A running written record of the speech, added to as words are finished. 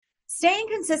Staying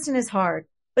consistent is hard,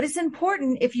 but it's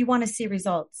important if you want to see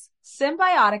results.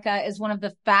 Symbiotica is one of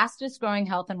the fastest growing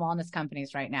health and wellness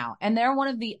companies right now, and they're one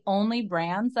of the only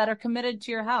brands that are committed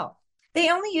to your health. They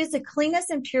only use the cleanest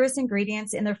and purest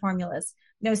ingredients in their formulas.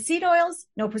 No seed oils,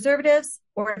 no preservatives,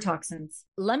 or toxins.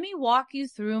 Let me walk you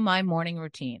through my morning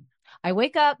routine. I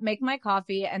wake up, make my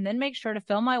coffee, and then make sure to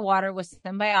fill my water with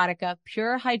Symbiotica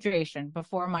Pure Hydration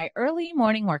before my early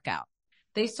morning workout.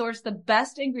 They source the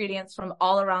best ingredients from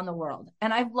all around the world,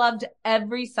 and I've loved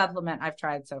every supplement I've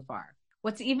tried so far.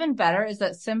 What's even better is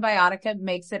that Symbiotica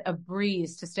makes it a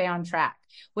breeze to stay on track.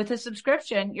 With a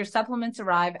subscription, your supplements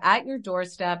arrive at your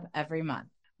doorstep every month.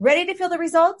 Ready to feel the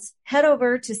results? Head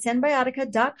over to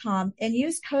Symbiotica.com and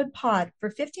use code POD for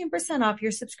 15% off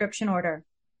your subscription order.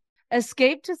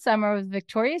 Escape to summer with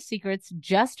Victoria's Secret's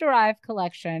just arrived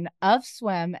collection of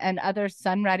swim and other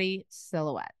sun-ready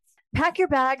silhouettes. Pack your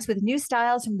bags with new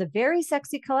styles from the Very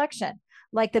Sexy collection,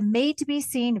 like the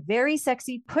made-to-be-seen Very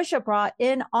Sexy push-up bra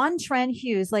in on-trend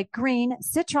hues like green,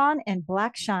 citron, and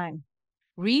black shine.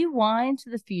 Rewind to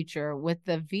the future with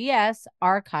the VS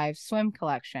Archive swim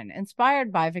collection, inspired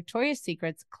by Victoria's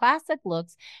Secret's classic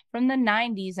looks from the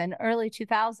 90s and early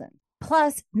 2000s.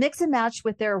 Plus, mix and match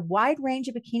with their wide range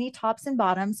of bikini tops and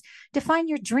bottoms to find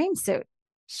your dream suit.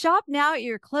 Shop now at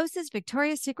your closest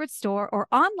Victoria's Secret store or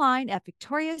online at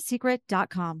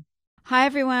victoriassecret.com. Hi,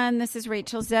 everyone. This is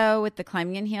Rachel Zoe with the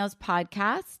Climbing in Heels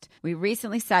podcast. We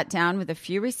recently sat down with a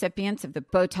few recipients of the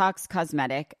Botox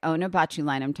Cosmetic,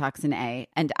 Onabotulinum Toxin A,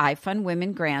 and iFund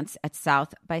Women grants at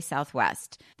South by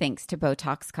Southwest, thanks to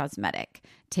Botox Cosmetic.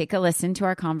 Take a listen to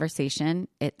our conversation.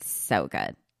 It's so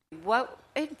good. What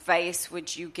advice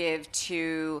would you give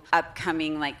to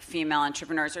upcoming female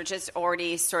entrepreneurs or just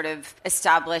already sort of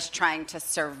established trying to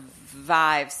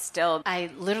survive still? I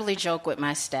literally joke with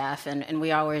my staff and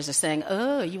we always are saying,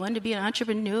 oh, you want to be an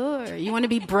entrepreneur? You want to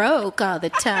be broke all the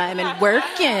time and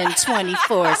working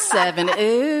 24/7.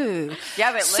 Ooh.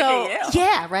 Yeah, but look at you.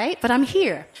 Yeah, right? But I'm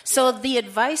here. So the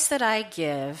advice that I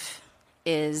give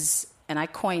is, and I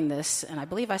coined this, and I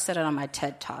believe I said it on my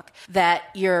TED Talk, that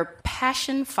your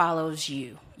passion follows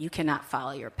you. You cannot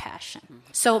follow your passion.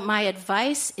 Mm-hmm. So my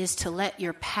advice is to let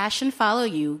your passion follow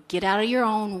you, get out of your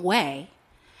own way,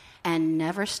 and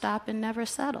never stop and never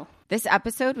settle. This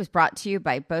episode was brought to you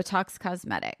by Botox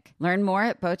Cosmetic. Learn more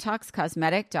at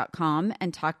BotoxCosmetic.com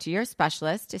and talk to your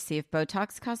specialist to see if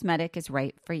Botox Cosmetic is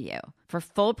right for you. For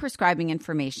full prescribing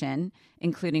information,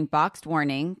 including boxed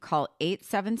warning, call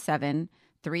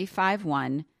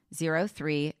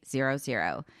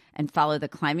 877-351-0300 and follow the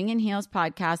Climbing in Heels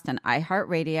podcast on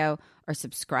iHeartRadio or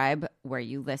subscribe where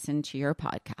you listen to your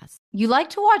podcast. You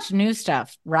like to watch new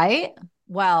stuff, right?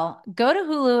 Well, go to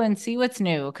Hulu and see what's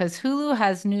new, because Hulu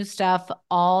has new stuff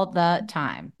all the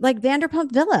time. Like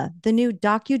Vanderpump Villa, the new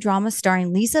docudrama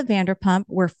starring Lisa Vanderpump,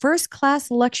 where first-class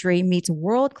luxury meets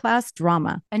world-class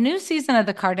drama. A new season of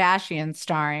The Kardashians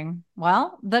starring,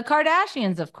 well, the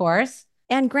Kardashians, of course.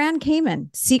 And Grand Cayman,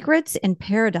 Secrets in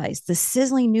Paradise, the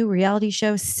sizzling new reality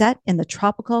show set in the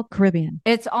tropical Caribbean.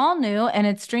 It's all new and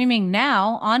it's streaming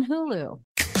now on Hulu.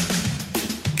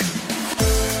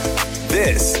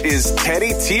 This is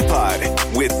Teddy Teapot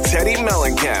with Teddy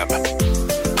Mellencamp.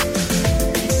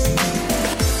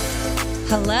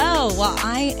 Hello. Well,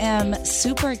 I am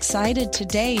super excited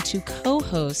today to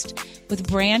co-host with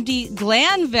Brandy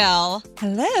Glanville.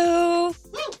 Hello.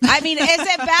 I mean, is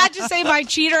it bad to say my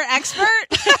cheater expert?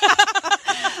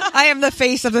 I am the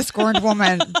face of the scorned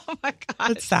woman. Oh, my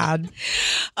God. It's sad.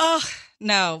 Oh,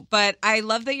 no, but I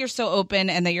love that you're so open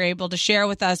and that you're able to share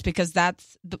with us, because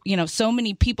that's, so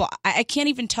many people. I can't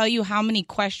even tell you how many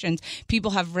questions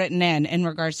people have written in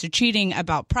regards to cheating,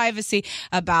 about privacy,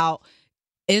 about,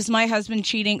 is my husband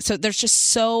cheating? So there's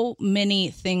just so many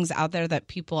things out there that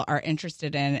people are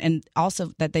interested in, and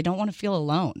also that they don't want to feel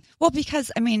alone. Well,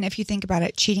 because, if you think about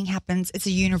it, cheating happens. It's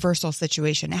a universal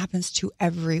situation. It happens to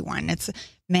everyone. It's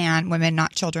man, women,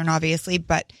 not children, obviously,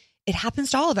 but it happens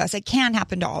to all of us. It can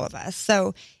happen to all of us.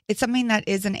 So it's something that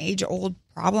is an age-old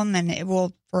problem, and it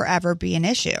will forever be an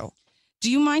issue.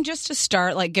 Do you mind just to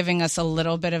start, giving us a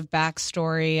little bit of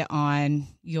backstory on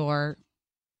your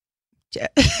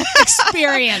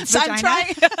experience? I'm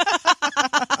trying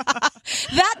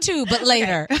that too, but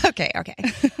later. Okay.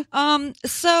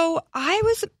 So I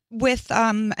was with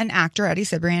an actor, Eddie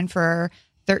Cibrian, for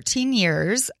 13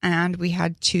 years, and we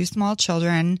had two small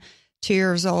children, 2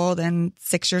 years old and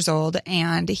 6 years old,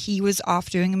 and he was off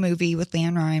doing a movie with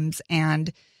LeAnn Rimes,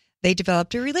 and they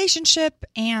developed a relationship.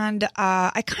 And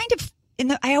I'm a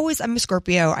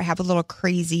Scorpio. I have a little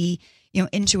crazy,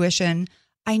 intuition.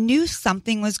 I knew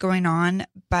something was going on,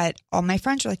 but all my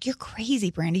friends were like, "You're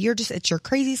crazy, Brandy. It's your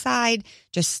crazy side.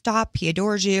 Just stop. He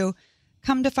adores you."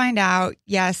 Come to find out,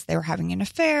 yes, they were having an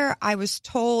affair. I was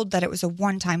told that it was a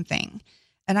one-time thing.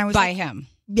 And I was by him.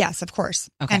 Yes, of course.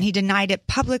 Okay. And he denied it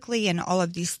publicly and all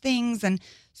of these things. And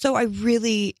so I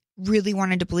really, really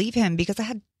wanted to believe him because I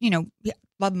had,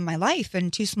 love of my life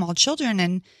and 2 small children.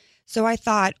 And so I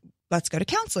thought, let's go to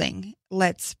counseling.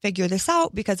 Let's figure this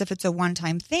out, because if it's a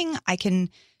one-time thing, I can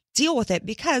deal with it.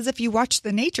 Because if you watch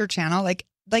the Nature Channel, like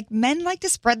men like to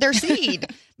spread their seed.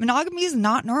 Monogamy is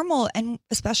not normal. And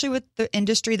especially with the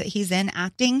industry that he's in,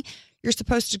 acting, you're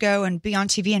supposed to go and be on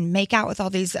TV and make out with all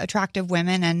these attractive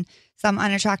women and some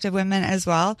unattractive women as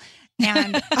well.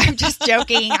 And I'm just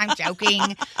joking. I'm joking.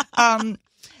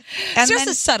 It's just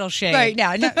a subtle shade. Right.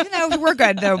 No, we're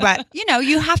good though. But,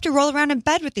 you have to roll around in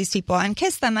bed with these people and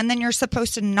kiss them. And then you're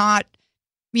supposed to not,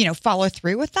 follow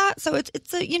through with that. So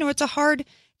it's a hard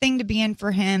thing to be in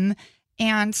for him.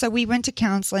 And so we went to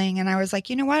counseling and I was like,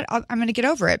 you know what? I'm going to get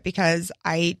over it because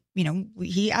he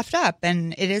effed up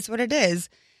and it is what it is.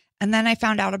 And then I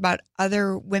found out about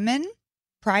other women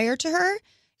prior to her.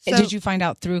 So, did you find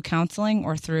out through counseling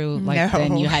or through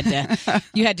then you had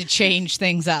to change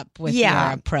things up with your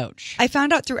approach? I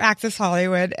found out through Access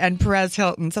Hollywood and Perez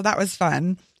Hilton. So that was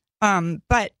fun.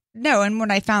 But no. And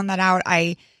when I found that out,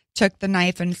 I took the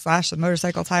knife and slashed the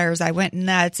motorcycle tires. I went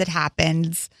nuts. It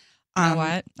happens. You know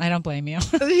what? I don't blame you.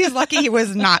 He's lucky he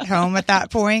was not home at that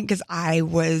point because I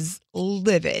was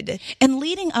livid. And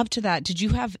leading up to that, did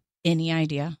you have any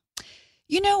idea?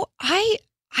 I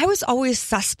was always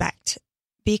suspect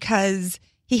because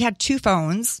he had 2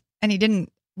 phones and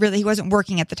he wasn't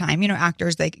working at the time.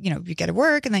 Actors, you get to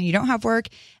work and then you don't have work.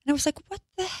 And I was like, what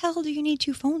the hell do you need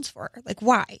 2 phones for? Like,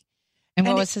 why? And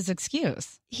what was his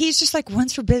excuse? He's just like,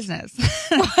 one's for business.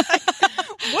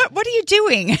 What are you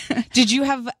doing? Did you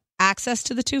have access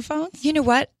to the 2 phones? You know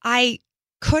what? I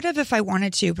could have if I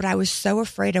wanted to, but I was so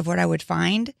afraid of what I would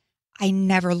find. I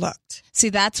never looked. See,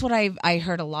 that's what I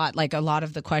heard a lot. Like a lot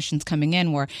of the questions coming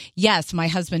in were, yes, my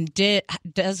husband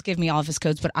does give me all of his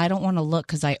codes, but I don't want to look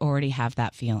because I already have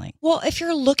that feeling. Well, if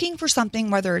you're looking for something,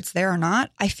 whether it's there or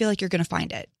not, I feel like you're going to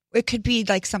find it. It could be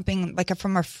like something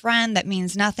from a friend that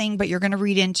means nothing, but you're going to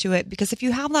read into it because if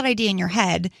you have that idea in your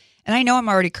head, and I know I'm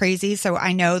already crazy, so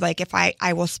I know if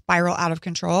I will spiral out of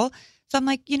control. So I'm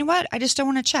like, you know what? I just don't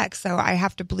want to check. So I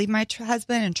have to believe my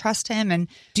husband and trust him. And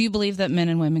do you believe that men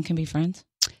and women can be friends?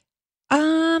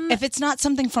 If it's not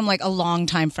something from a long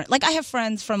time friend, I have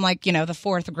friends from the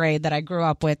 4th grade that I grew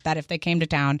up with that if they came to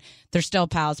town, they're still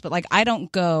pals. But I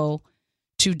don't go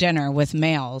to dinner with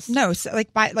males. No, so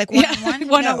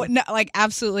one-on-one? No,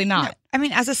 absolutely not. No. I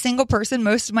mean, as a single person,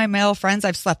 most of my male friends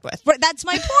I've slept with. But that's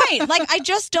my point. I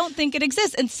just don't think it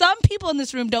exists. And some people in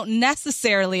this room don't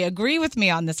necessarily agree with me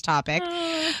on this topic.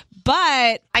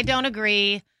 But I don't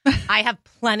agree. I have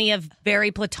plenty of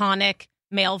very platonic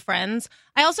male friends.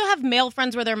 I also have male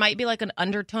friends where there might be an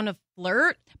undertone of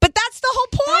flirt. But that's the whole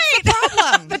point. That's the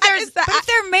problem. but if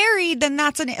they're married, then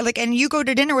that's and you go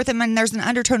to dinner with them and there's an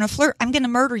undertone of flirt, I'm going to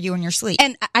murder you in your sleep.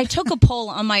 And I took a poll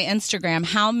on my Instagram.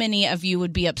 How many of you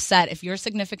would be upset if your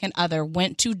significant other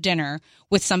went to dinner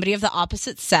with somebody of the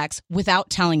opposite sex without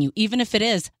telling you, even if it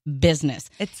is business?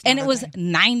 And it was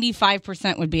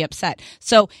 95% would be upset.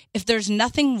 So if there's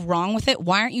nothing wrong with it,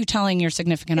 why aren't you telling your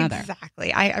significant other?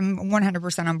 Exactly. I'm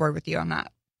 100% on board with you on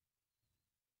that.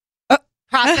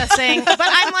 Processing. But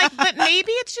I'm but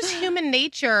maybe it's just human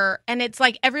nature and it's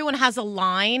everyone has a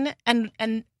line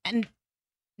and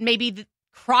maybe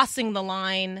crossing the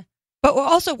line. But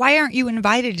also, why aren't you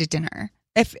invited to dinner?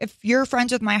 If you're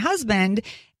friends with my husband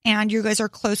and you guys are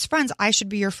close friends, I should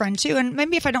be your friend too. And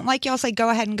maybe if I don't like you, I'll say, go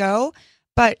ahead and go.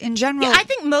 But in general, I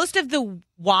think most of the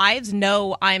wives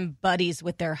know I'm buddies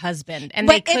with their husband and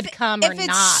they could come or not. If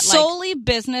it's solely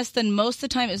business, then most of the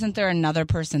time, isn't there another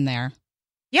person there?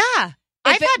 Yeah.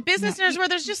 I've had business dinners where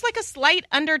there's just a slight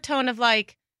undertone of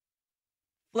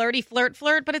flirty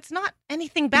flirt, but it's not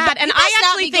anything bad. And I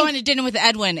actually think going to dinner with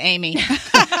Edwin, Amy.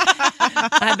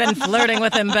 I've been flirting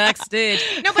with him backstage.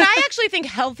 No, but I actually think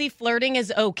healthy flirting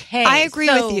is okay. I agree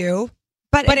with you.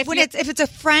 But if it's a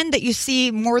friend that you see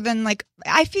more than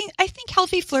I think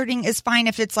healthy flirting is fine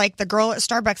if it's the girl at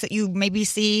Starbucks that you maybe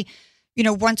see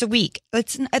once a week.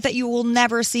 It's that you will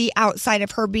never see outside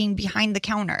of her being behind the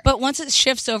counter. But once it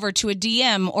shifts over to a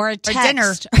DM or a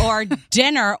text or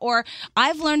dinner, or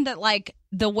I've learned that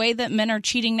the way that men are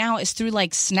cheating now is through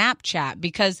Snapchat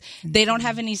because they don't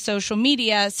have any social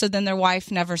media. So then their wife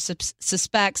never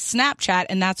suspects Snapchat.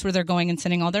 And that's where they're going and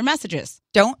sending all their messages.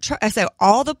 Don't try. So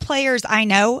all the players I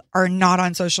know are not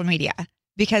on social media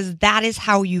because that is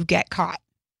how you get caught.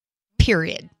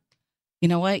 period. You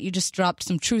know what? You just dropped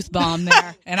some truth bomb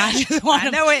there. And I just want I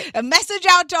know it. a message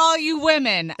out to all you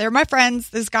women. They're my friends.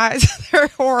 These guys, they're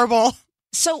horrible.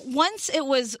 So once it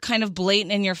was kind of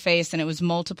blatant in your face and it was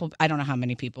multiple, I don't know how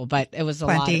many people, but it was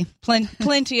Plenty.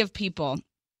 plenty of people.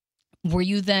 Were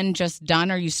you then just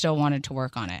done or you still wanted to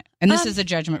work on it? And this is a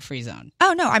judgment-free zone.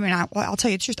 Oh, no. I mean, I'll tell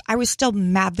you the truth. I was still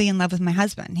madly in love with my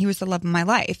husband. He was the love of my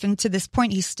life. And to this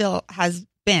point, he still has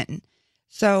been.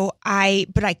 So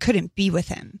but I couldn't be with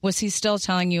him. Was he still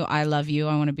telling you, I love you,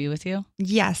 I want to be with you?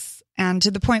 Yes. And to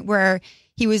the point where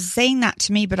he was saying that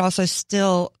to me, but also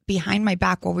still behind my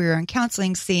back while we were in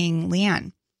counseling, seeing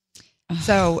Leanne.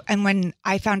 So, and when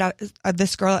I found out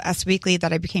this girl at Us Weekly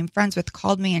that I became friends with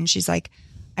called me and she's like,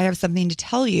 I have something to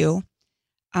tell you.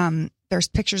 There's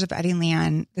pictures of Eddie and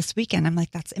Leanne this weekend. I'm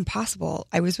like, that's impossible.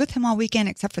 I was with him all weekend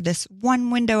except for this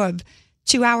one window of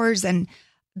 2 hours. And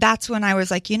that's when I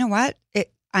was like, you know what?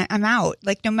 I'm out.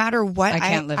 Like, no matter what,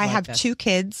 I have this. 2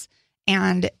 kids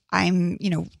and I'm,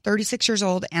 36 years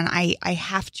old and I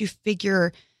have to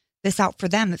figure this out for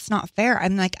them. It's not fair.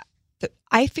 I'm like,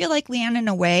 I feel like Leanne in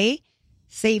a way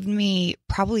saved me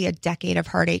probably a decade of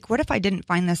heartache. What if I didn't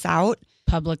find this out?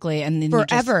 Publicly and then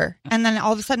forever. And then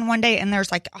all of a sudden one day and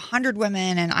there's like 100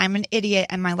 women and I'm an idiot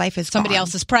and my life is somebody gone.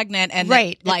 else is pregnant and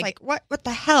right. Then, like what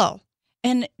the hell?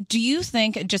 And do you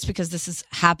think, just because this is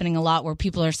happening a lot where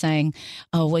people are saying,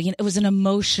 oh, well, it was an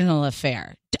emotional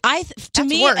affair. To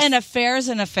me, worse. An affair is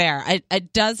an affair.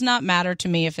 It does not matter to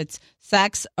me if it's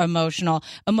sex, emotional.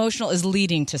 Emotional is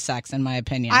leading to sex, in my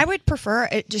opinion. I would prefer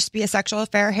it just be a sexual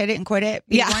affair, hit it and quit it.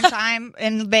 Be one time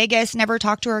in Vegas, never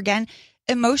talk to her again.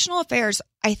 Emotional affairs,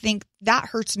 I think that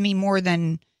hurts me more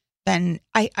than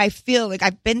I feel like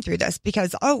I've been through this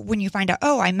because, when you find out,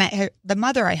 I met the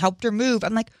mother, I helped her move.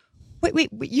 I'm like, wait,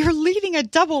 you're leading a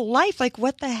double life. Like,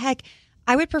 what the heck?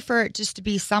 I would prefer it just to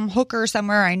be some hooker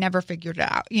somewhere. I never figured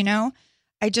it out,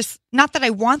 not that I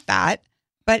want that,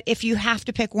 but if you have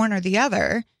to pick one or the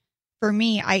other, for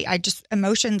me, I just,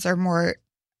 emotions are more,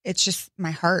 it's just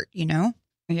my heart,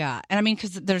 Yeah. And I mean,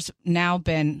 because there's now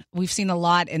we've seen a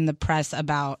lot in the press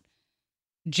about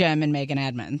Jim and Megan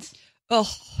Edmonds.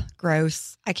 Oh,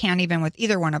 gross. I can't even with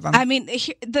either one of them. I mean,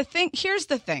 here's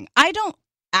the thing.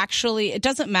 It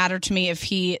doesn't matter to me if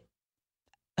he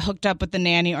hooked up with the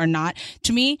nanny or not.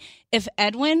 To me, if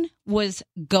Edwin was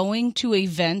going to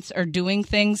events or doing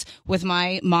things with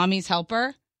my mommy's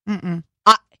helper,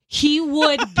 he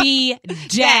would be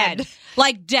dead.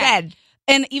 Like dead.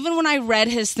 And even when I read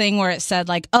his thing where it said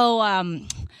like,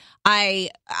 I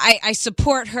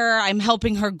support her, I'm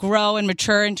helping her grow and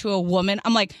mature into a woman.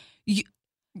 I'm like,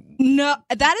 no,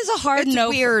 that is a hard no.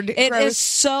 Weird. It is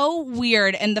so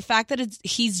weird. And the fact that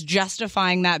he's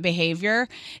justifying that behavior,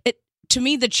 to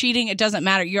me, the cheating, it doesn't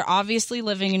matter. You're obviously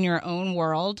living in your own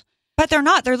world. But they're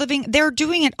not. They're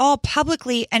doing it all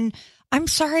publicly. And I'm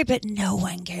sorry, but no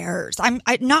one cares. I'm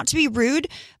not to be rude,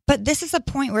 but this is a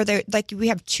point where we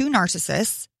have 2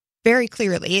 narcissists very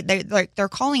clearly. They're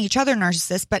calling each other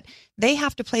narcissists, but they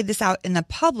have to play this out in the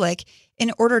public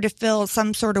in order to fill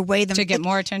some sort of way to get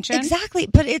more attention. Exactly.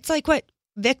 But it's like what?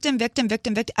 Victim.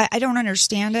 I don't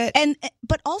understand it.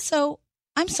 But also,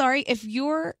 I'm sorry if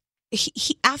you're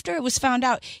he after it was found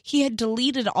out, he had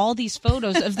deleted all these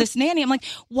photos of this nanny. I'm like,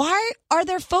 why are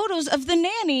there photos of the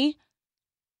nanny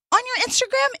on your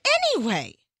Instagram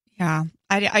anyway? Yeah,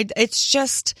 it's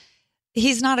just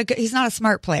he's not a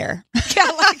smart player. Yeah,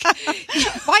 like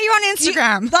why are you on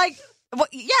Instagram?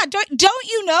 Don't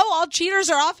you know all cheaters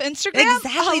are off Instagram?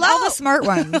 Exactly, all the smart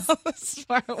ones.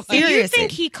 Do you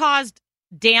think he caused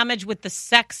damage with the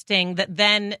sexting that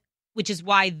then? Which is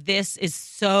why this is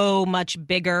so much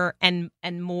bigger and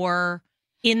more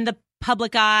in the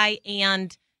public eye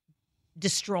and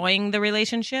destroying the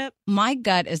relationship? My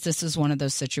gut is this is one of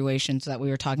those situations that we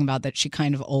were talking about that she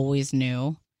kind of always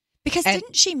knew. Because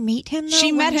didn't she meet him, though,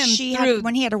 she met him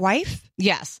when he had a wife?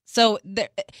 Yes. So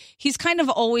he's kind of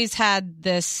always had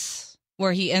this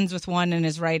where he ends with one and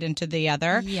is right into the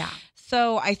other. Yeah.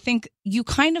 So I think you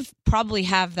kind of probably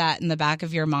have that in the back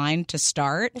of your mind to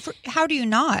start. How do you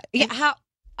not? Yeah. How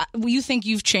you think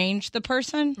you've changed the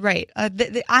person? Right. I'm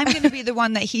going to be the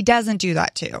one that he doesn't do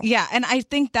that to. Yeah. And I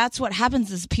think that's what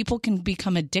happens is people can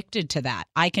become addicted to that.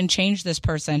 I can change this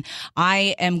person.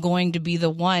 I am going to be the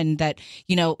one that,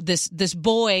 this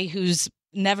boy who's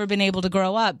never been able to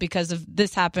grow up because of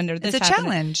this happened or this happened. It's a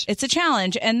challenge. It's a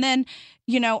challenge. And then,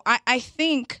 I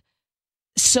think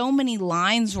so many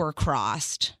lines were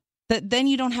crossed that then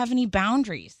you don't have any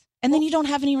boundaries and then you don't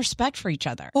have any respect for each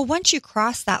other. Well, once you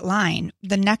cross that line,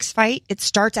 the next fight, it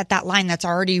starts at that line that's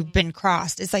already been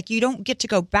crossed. It's like you don't get to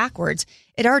go backwards.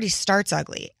 It already starts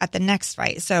ugly at the next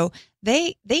fight. So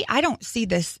I don't see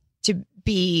this to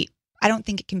be, I don't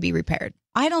think it can be repaired.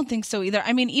 I don't think so either.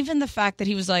 I mean, even the fact that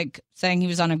he was like saying he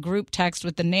was on a group text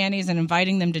with the nannies and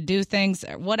inviting them to do things,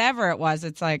 whatever it was,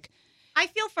 it's like. I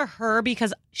feel for her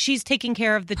because she's taking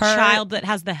care of the child that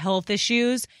has the health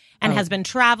issues and has been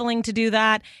traveling to do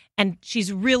that. And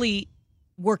she's really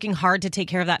working hard to take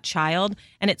care of that child.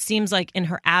 And it seems like in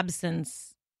her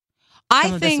absence,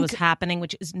 some of this was happening,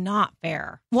 which is not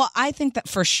fair. Well, I think that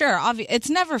for sure, it's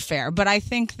never fair. But I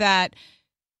think that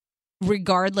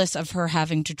regardless of her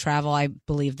having to travel, I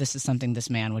believe this is something this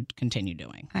man would continue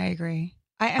doing. I agree.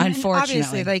 Unfortunately.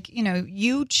 Obviously, like,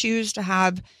 you choose to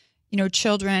have,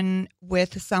 children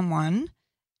with someone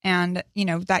and,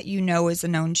 that is a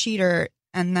known cheater,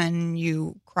 and then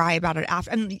you cry about it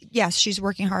after. And yes, she's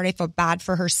working hard. I feel bad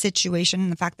for her situation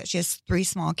and the fact that she has 3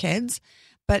 small kids.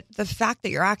 But the fact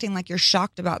that you're acting like you're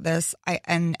shocked about this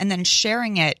and then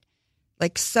sharing it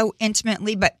like so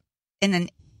intimately, but in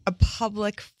a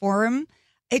public forum,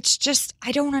 it's just,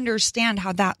 I don't understand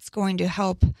how that's going to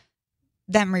help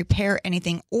them repair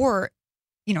anything or,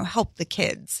 help the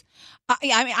kids.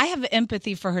 I mean, I have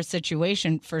empathy for her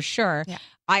situation for sure. Yeah.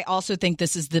 I also think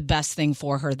this is the best thing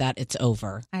for her that it's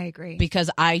over. I agree. Because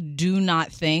I do not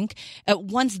think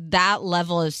once that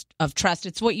level of trust,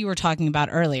 it's what you were talking about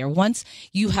earlier. Once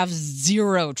you have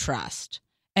zero trust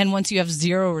and once you have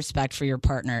zero respect for your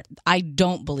partner, I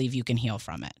don't believe you can heal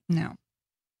from it. No.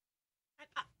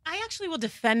 I actually will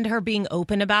defend her being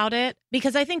open about it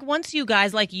because I think once you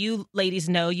guys, like you ladies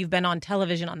know, you've been on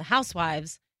television on The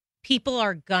Housewives, people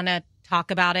are going to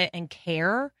talk about it and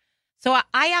care. So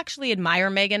I actually admire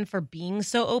Megan for being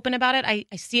so open about it. I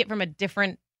see it from a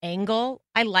different angle.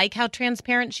 I like how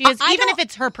transparent she is, even if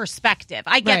it's her perspective.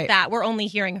 I get that. We're only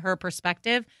hearing her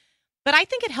perspective. But I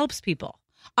think it helps people.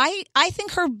 I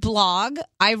think her blog,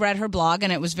 I read her blog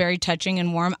and it was very touching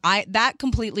and warm. That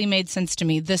completely made sense to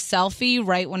me. The selfie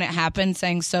right when it happened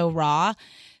saying so raw,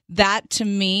 that to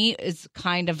me is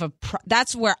kind of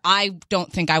that's where I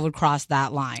don't think I would cross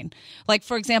that line. Like,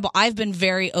 for example, I've been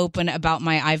very open about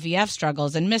my IVF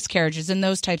struggles and miscarriages and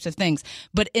those types of things.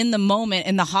 But in the moment,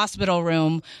 in the hospital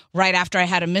room, right after I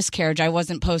had a miscarriage, I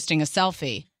wasn't posting a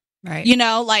selfie. Right.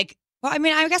 Well, I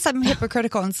mean, I guess I'm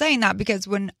hypocritical in saying that because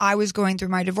when I was going through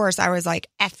my divorce, I was like,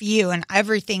 F you and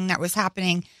everything that was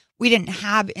happening. We didn't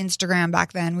have Instagram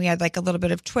back then. We had like a little bit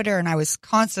of Twitter and I was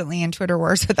constantly in Twitter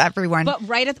wars with everyone.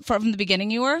 But from the beginning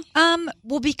you were?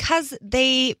 Well, because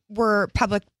they were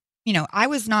public, I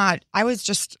was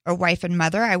just a wife and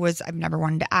mother. I've never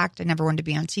wanted to act. I never wanted to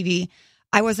be on TV.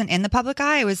 I wasn't in the public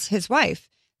eye. I was his wife.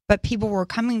 But people were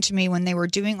coming to me when they were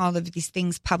doing all of these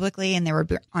things publicly and they were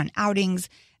on outings.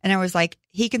 And I was like,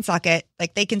 he can suck it.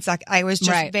 Like, they can suck. I was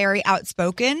just very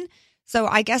outspoken. So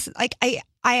I guess like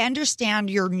I understand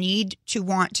your need to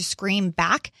want to scream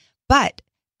back, but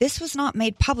this was not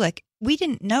made public. We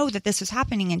didn't know that this was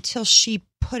happening until she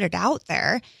put it out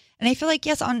there. And I feel like,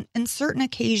 yes, on certain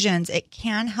occasions it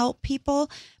can help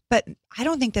people, but I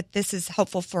don't think that this is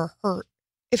helpful for her.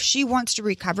 If she wants to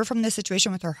recover from this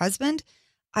situation with her husband,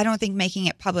 I don't think making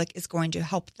it public is going to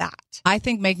help that. I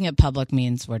think making it public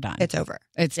means we're done. It's over.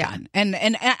 It's done. And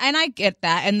I get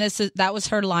that. And that was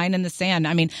her line in the sand.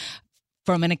 I mean,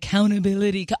 from an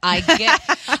accountability, I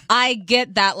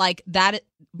get that. Like that.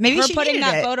 Maybe her she putting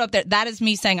that it. photo up there. That is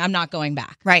me saying I'm not going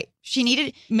back. Right. She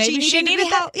needed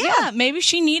that. Yeah. Maybe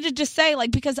she needed to say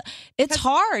because it's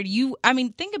hard.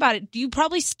 Think about it. You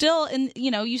probably still,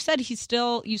 you said you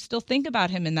still think about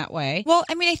him in that way. Well,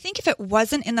 I mean, I think if it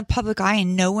wasn't in the public eye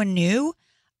and no one knew,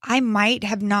 I might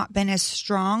have not been as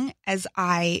strong as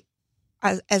I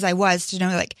was to know,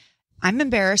 like, I'm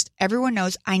embarrassed. Everyone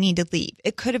knows I need to leave.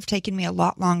 It could have taken me a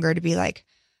lot longer to be like,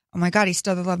 oh my God, he's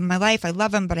still the love of my life. I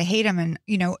love him, but I hate him. And,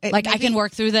 I can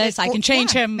work through this. I can change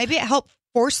him. Maybe it helped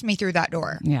force me through that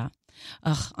door. Yeah.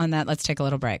 On that, let's take a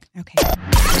little break. Okay.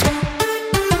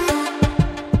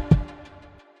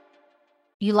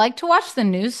 You like to watch the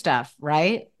new stuff,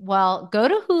 right? Well, go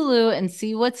to Hulu and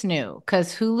see what's new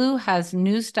because Hulu has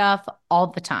new stuff all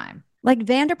the time. Like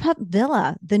Vanderpump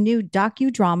Villa, the new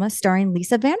docudrama starring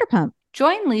Lisa Vanderpump.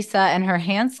 Join Lisa and her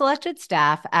hand-selected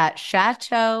staff at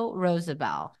Chateau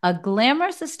Rosabelle, a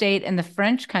glamorous estate in the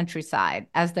French countryside,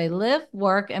 as they live,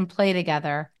 work, and play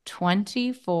together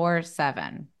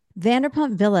 24/7.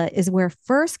 Vanderpump Villa is where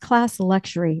first-class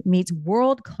luxury meets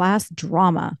world-class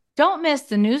drama. Don't miss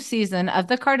the new season of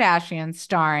The Kardashians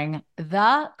starring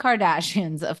The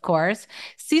Kardashians, of course.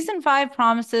 Season 5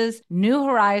 promises new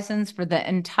horizons for the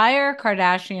entire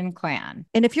Kardashian clan.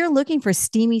 And if you're looking for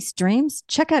steamy streams,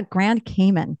 check out Grand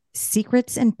Cayman,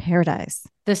 Secrets in Paradise.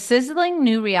 The sizzling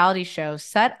new reality show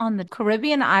set on the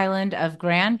Caribbean island of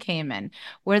Grand Cayman,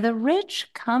 where the rich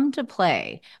come to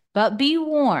play. But be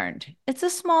warned, it's a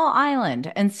small island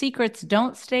and secrets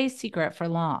don't stay secret for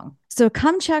long. So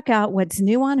come check out what's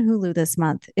new on Hulu this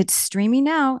month. It's streaming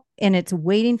now and it's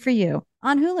waiting for you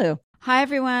on Hulu. Hi,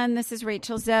 everyone. This is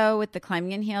Rachel Zoe with the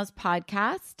Climbing in Heels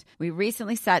podcast. We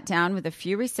recently sat down with a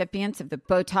few recipients of the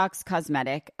Botox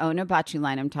Cosmetic,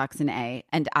 Onabotulinum Toxin A,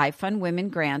 and iFund Women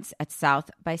grants at South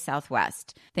by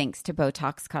Southwest, thanks to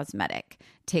Botox Cosmetic.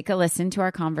 Take a listen to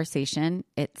our conversation.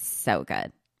 It's so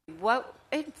good. What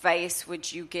advice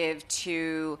would you give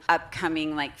to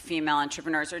upcoming female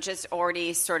entrepreneurs or just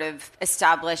already sort of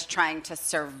established trying to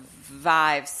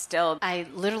survive still? I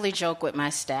literally joke with my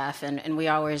staff and we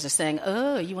always are saying,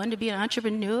 oh, you want to be an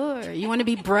entrepreneur? You want to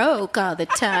be broke all the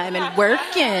time and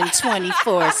working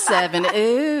 24/7.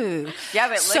 Ooh. Yeah,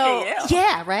 but look at you.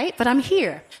 Yeah, right? But I'm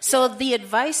here. So the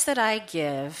advice that I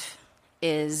give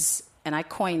is, and I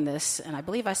coined this, and I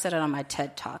believe I said it on my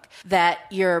TED Talk, that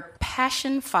your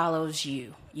passion follows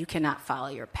you. You cannot follow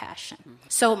your passion.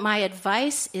 So my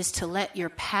advice is to let your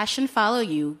passion follow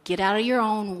you, get out of your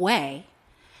own way,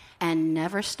 and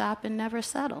never stop and never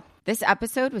settle. This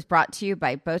episode was brought to you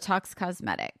by Botox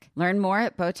Cosmetic. Learn more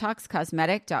at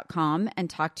BotoxCosmetic.com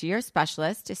and talk to your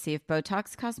specialist to see if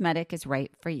Botox Cosmetic is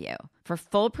right for you. For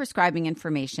full prescribing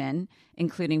information,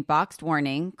 including boxed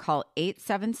warning, call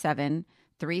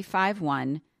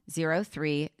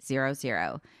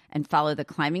 877-351-0300 and follow the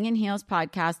Climbing in Heels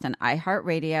podcast on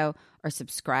iHeartRadio or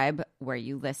subscribe where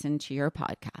you listen to your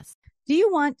podcast. Do you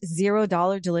want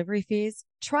 $0 delivery fees?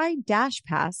 Try Dash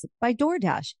Pass by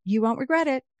DoorDash. You won't regret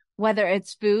it. Whether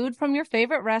it's food from your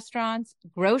favorite restaurants,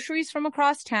 groceries from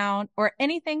across town, or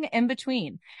anything in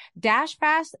between,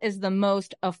 DashPass is the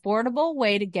most affordable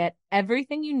way to get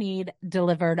everything you need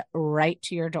delivered right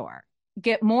to your door.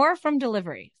 Get more from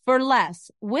delivery for less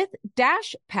with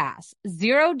DashPass.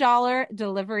 $0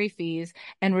 delivery fees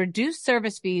and reduced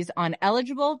service fees on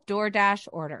eligible DoorDash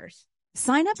orders.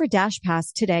 Sign up for Dash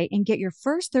Pass today and get your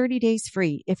first 30 days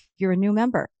free if you're a new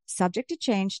member. Subject to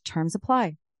change, terms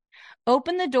apply.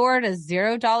 Open the door to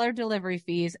 $0 delivery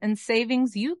fees and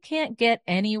savings you can't get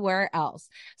anywhere else.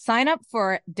 Sign up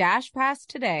for Dash Pass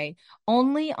today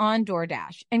only on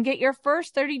DoorDash and get your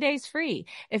first 30 days free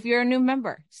if you're a new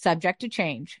member. Subject to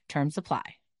change, terms apply.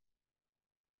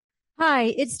 Hi,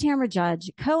 it's Tamara Judge,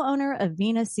 co-owner of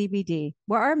Vena CBD,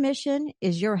 where our mission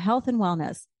is your health and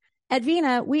wellness. At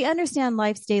Vena, we understand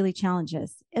life's daily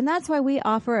challenges, and that's why we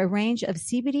offer a range of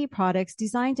CBD products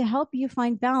designed to help you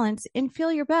find balance and feel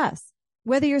your best.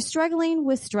 Whether you're struggling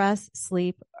with stress,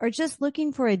 sleep, or just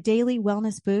looking for a daily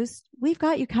wellness boost, we've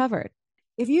got you covered.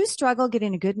 If you struggle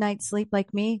getting a good night's sleep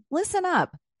like me, listen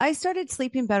up. I started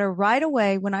sleeping better right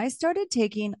away when I started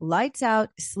taking Lights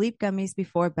Out sleep gummies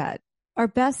before bed. Our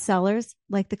best sellers,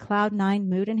 like the Cloud9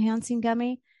 Mood Enhancing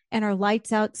Gummy and our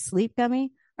Lights Out Sleep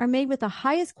Gummy, are made with the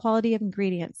highest quality of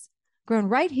ingredients, grown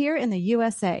right here in the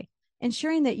USA,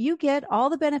 ensuring that you get all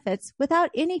the benefits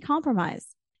without any compromise.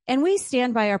 And we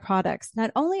stand by our products. Not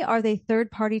only are they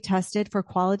third-party tested for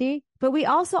quality, but we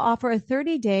also offer a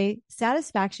 30-day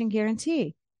satisfaction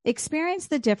guarantee. Experience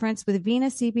the difference with Vena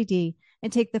CBD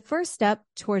and take the first step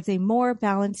towards a more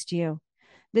balanced you.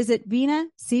 Visit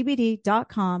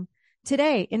venacbd.com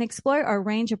today and explore our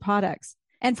range of products.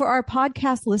 And for our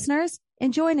podcast listeners,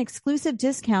 enjoy an exclusive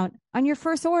discount on your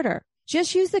first order.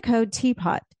 Just use the code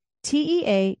TEAPOD,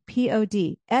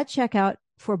 TEAPOD, at checkout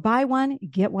for buy one,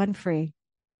 get one free.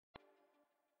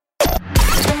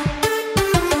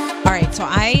 All right, so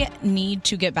I need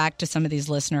to get back to some of these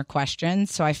listener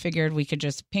questions. So I figured we could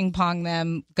just ping pong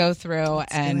them, go through.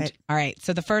 Let's do it. All right,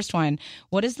 so the first one,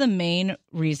 what is the main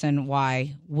reason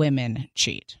why women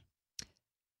cheat?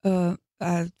 For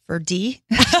D,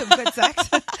 good sex.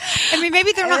 I mean,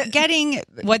 maybe they're not getting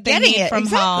what they need it. from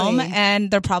home, Exactly. and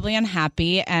they're probably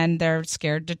unhappy, and they're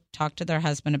scared to talk to their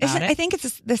husband about it. I think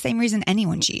it's the same reason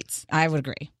anyone cheats. I would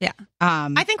agree. Yeah.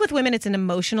 I think with women, it's an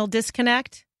emotional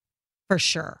disconnect. For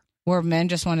sure. Where men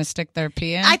just want to stick their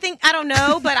pee in. I don't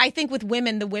know, but I think with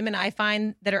women, the women I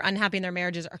find that are unhappy in their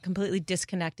marriages are completely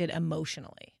disconnected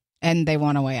emotionally. And they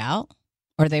want a way out,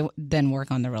 or they then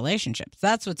work on the relationships.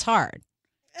 That's what's hard.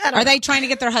 Are they trying to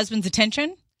get their husband's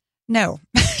attention? No,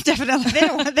 definitely.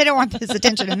 They don't want his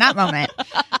attention in that moment.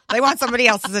 They want somebody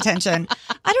else's attention.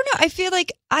 I don't know. I feel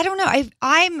like, I don't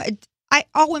know.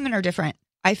 All women are different.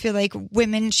 I feel like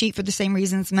women cheat for the same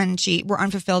reasons men cheat. We're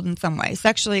unfulfilled in some way,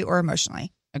 sexually or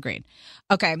emotionally. Agreed.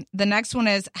 Okay. The next one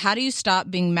is, how do you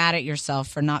stop being mad at yourself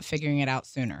for not figuring it out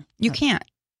sooner? You can't.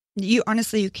 You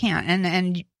honestly, you can't.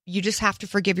 And you just have to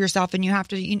forgive yourself, and you have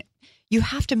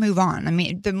to move on. I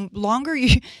mean, the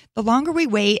longer we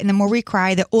wait and the more we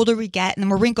cry, the older we get and the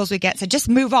more wrinkles we get. So just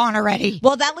move on already.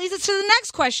 Well, that leads us to the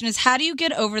next question is, how do you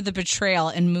get over the betrayal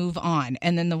and move on?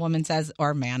 And then the woman says,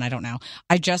 or man, I don't know,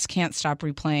 I just can't stop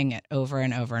replaying it over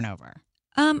and over and over.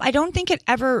 I don't think it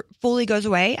ever fully goes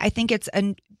away. I think it's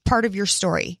a part of your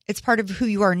story. It's part of who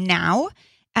you are now,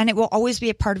 and it will always be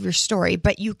a part of your story.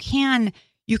 But you can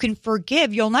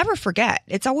forgive. You'll never forget.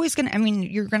 It's always going to, I mean,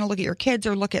 you're going to look at your kids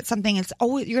or look at something. It's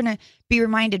always, you're going to be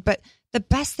reminded. But the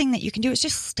best thing that you can do is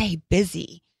just stay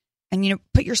busy and,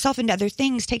 put yourself into other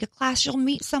things. Take a class. You'll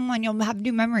meet someone. You'll have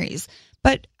new memories.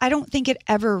 But I don't think it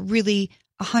ever really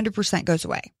 100% goes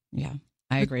away. Yeah.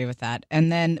 I agree with that. And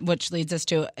then which leads us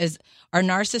to, is, are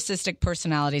narcissistic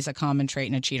personalities a common trait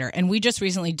in a cheater? And we just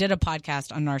recently did a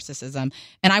podcast on narcissism.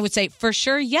 And I would say for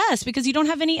sure, yes, because you don't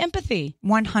have any empathy.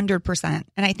 100%.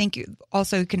 And I think you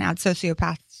also can add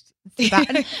sociopaths to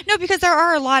that. No, because there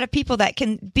are a lot of people that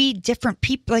can be different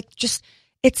people. Like, just,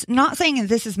 it's not saying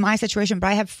this is my situation, but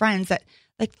I have friends that,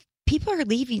 like, people are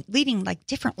leading like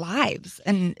different lives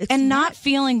and not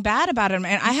feeling bad about it. And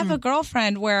I have a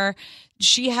girlfriend where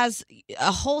she has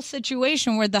a whole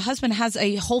situation where the husband has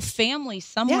a whole family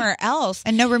somewhere else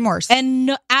and no remorse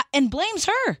and blames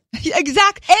her.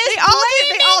 Exactly. They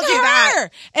all do that.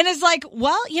 And it's like,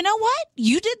 well, you know what?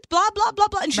 You did blah, blah, blah,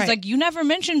 blah. And she's like, you never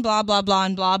mentioned blah, blah, blah,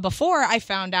 and blah before I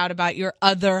found out about your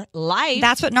other life.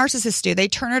 That's what narcissists do. They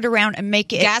turn it around and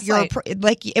make it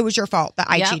like it was your fault that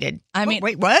I cheated. I mean,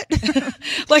 wait, what?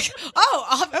 Like,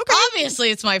 obviously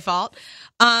it's my fault.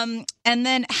 And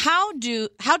then how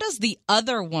does the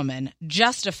other woman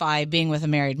justify being with a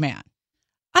married man?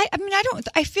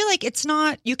 I feel like it's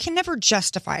not, you can never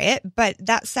justify it, but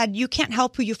that said, you can't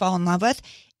help who you fall in love with.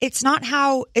 It's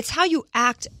how you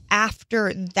act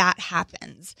after that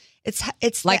happens.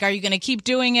 It's like, are you going to keep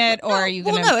doing it or are you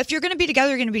going to? Well, no, if you're going to be together,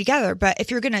 you're going to be together. But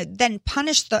if you're going to then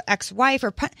punish the ex-wife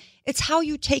it's how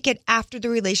you take it after the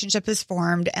relationship is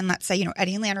formed. And let's say,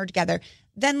 Eddie and Lan are together.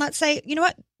 Then let's say, you know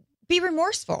what? Be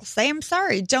remorseful. Say, I'm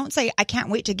sorry. Don't say, I can't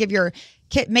wait to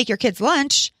make your kids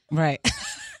lunch. Right.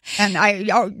 And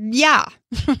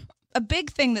a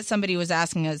big thing that somebody was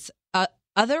asking is,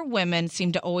 other women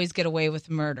seem to always get away with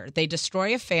murder. They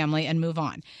destroy a family and move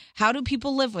on. How do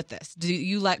people live with this? Do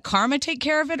you let karma take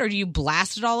care of it or do you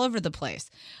blast it all over the place?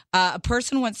 A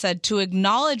person once said, to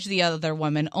acknowledge the other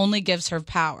woman only gives her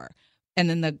power. And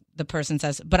then the person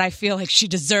says, but I feel like she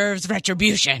deserves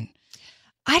retribution.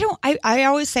 I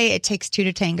always say it takes two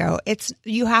to tango.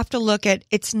 You have to look at,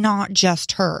 it's not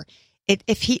just her.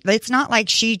 It's not like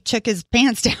she took his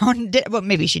pants down. Well,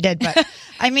 maybe she did, but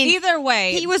I mean, either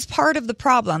way, he was part of the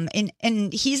problem,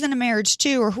 and he's in a marriage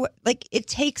too, it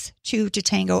takes two to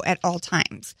tango at all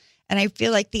times. And I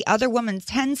feel like the other woman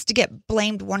tends to get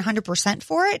blamed 100%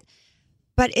 for it,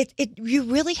 but you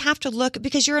really have to look,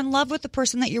 because you're in love with the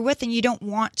person that you're with, and you don't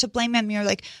want to blame him. You're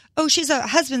like, oh, she's a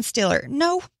husband stealer.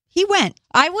 No, he went.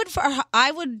 I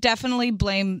would definitely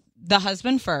blame the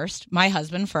husband first, my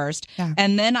husband first. Yeah.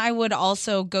 And then I would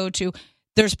also go to,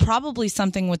 there's probably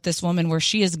something with this woman where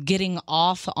she is getting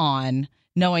off on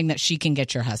knowing that she can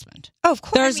get your husband. Oh, of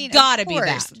course. There's got to be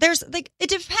that. There's it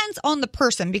depends on the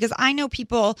person, because I know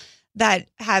people that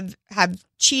have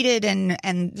cheated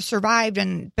and survived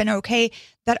and been okay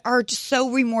that are just so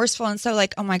remorseful and so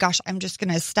like, oh my gosh, I'm just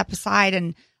going to step aside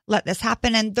and let this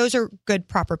happen. And those are good,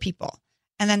 proper people.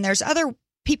 And then there's other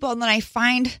people, and then I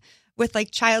find with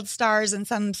like child stars and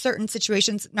some certain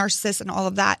situations, narcissists and all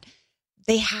of that,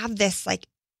 they have this like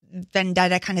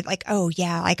vendetta kind of like, oh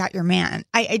yeah, I got your man.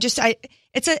 It's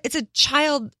a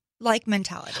childlike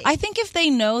mentality. I think if they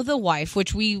know the wife,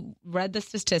 which we read the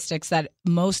statistics that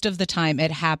most of the time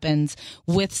it happens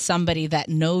with somebody that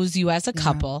knows you as a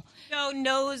couple. No,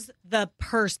 knows the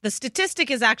person. The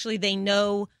statistic is actually they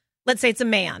know. Let's say it's a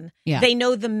man. Yeah. They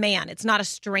know the man. It's not a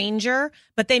stranger,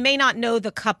 but they may not know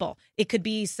the couple. It could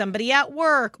be somebody at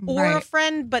work or a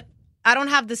friend, but I don't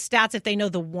have the stats if they know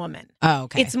the woman. Oh,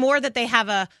 okay. It's more that they have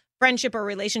a friendship or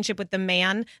relationship with the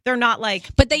man. They're not like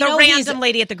but they the know random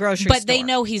lady at the grocery store. But they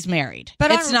know he's married.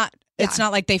 But it's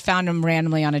not like they found him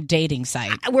randomly on a dating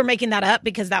site. We're making that up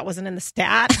because that wasn't in the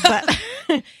stat. But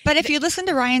but if you listen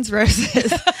to Ryan's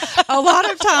Roses, a lot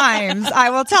of times, I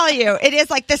will tll you, it is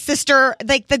like the sister,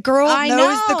 like the girl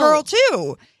knows the girl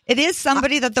too. It is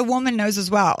somebody that the woman knows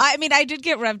as well. I mean, I did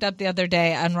get revved up the other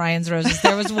day on Ryan's Roses.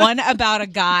 There was one about a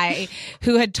guy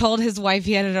who had told his wife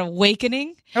he had an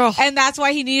awakening, and that's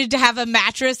why he needed to have a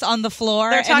mattress on the floor.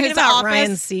 They're talking in his about office.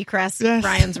 Ryan Seacrest,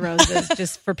 Ryan's Roses,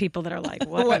 just for people that are like,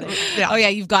 what are they? Yeah. Oh, yeah,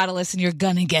 you've got to listen. You're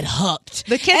going to get hooked.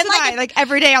 The kids and I, like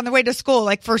every day on the way to school,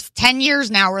 like for 10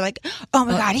 years now, we're like, oh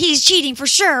my God, he's cheating for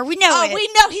sure. We know it. We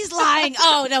know he's lying.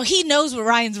 Oh, no, he knows what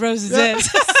Ryan's Roses is.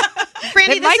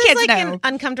 Brandy, my this kids is like know. an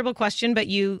uncomfortable question, but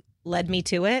you led me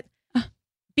to it.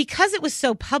 Because it was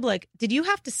so public, did you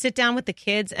have to sit down with the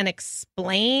kids and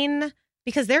explain?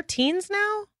 Because they're teens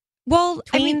now? Well,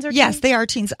 Tweens or yes, teens? they are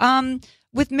teens.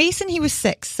 With Mason, he was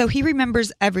 6, so he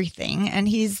remembers everything, and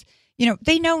he's,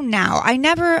 they know now.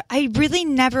 I really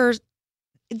never.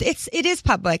 It is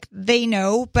public. They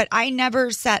know, but I never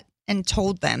sat and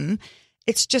told them.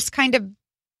 It's just kind of,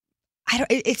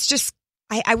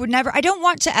 I would never, I don't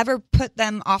want to ever put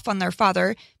them off on their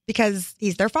father because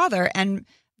he's their father and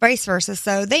vice versa.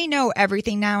 So they know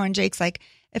everything now. And Jake's like,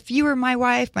 if you were my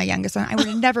wife, my youngest son, I would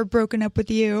have never broken up with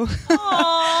you.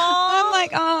 I'm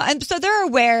like, oh, and so they're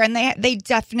aware, and they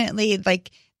definitely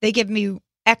they give me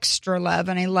extra love,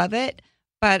 and I love it.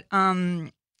 But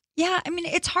yeah, I mean,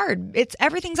 it's hard.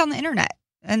 Everything's on the internet,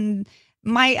 and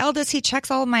my eldest, he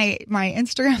checks all of my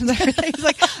Instagrams and everything. He's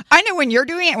like, I know when you're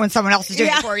doing it, when someone else is doing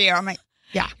it for you. I'm like,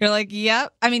 yeah. You're like,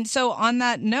 yep. I mean, so on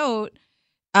that note,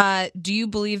 do you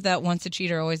believe that once a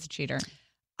cheater, always a cheater?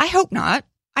 I hope not.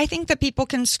 I think that people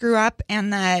can screw up,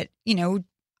 and that,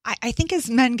 I think as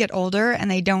men get older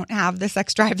and they don't have the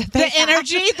sex drive that they have,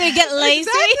 energy, they get lazy.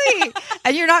 Exactly.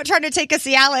 And you're not trying to take a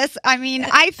Cialis. I mean,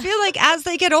 I feel like as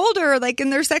they get older,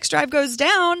 and their sex drive goes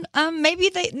down, maybe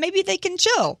they can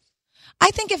chill. I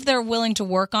think if they're willing to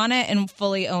work on it and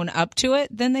fully own up to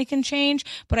it, then they can change.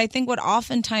 But I think what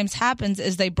oftentimes happens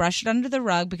is they brush it under the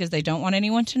rug because they don't want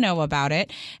anyone to know about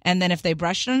it. And then if they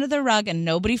brush it under the rug and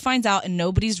nobody finds out and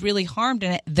nobody's really harmed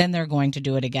in it, then they're going to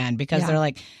do it again because they're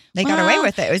like, they got away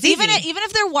with it. It was easy. Even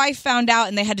if their wife found out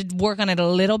and they had to work on it a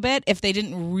little bit, if they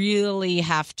didn't really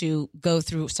have to go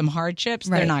through some hardships,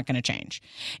 they're not going to change.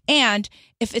 And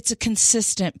if it's a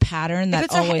consistent pattern that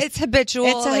it's habitual,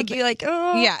 you're like,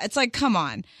 oh. Yeah, it's like, come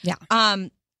on. Yeah. All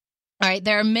right,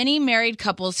 there are many married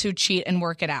couples who cheat and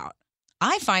work it out.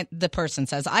 I find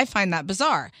that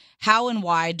bizarre. How and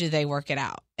why do they work it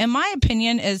out? And my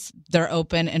opinion is they're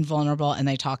open and vulnerable and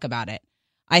they talk about it.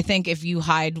 I think if you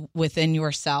hide within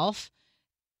yourself,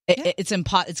 it's going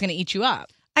to eat you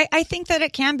up. I think that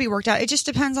it can be worked out. It just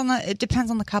depends on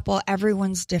the couple.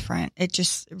 Everyone's different. It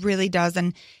just really does.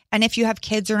 And if you have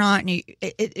kids or not, and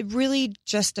it really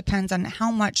just depends on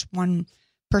how much one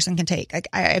person can take. Like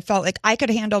I felt like I could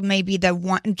handle maybe the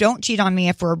one, don't cheat on me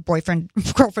if we're boyfriend,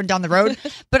 girlfriend down the road,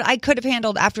 but I could have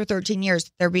handled after 13 years,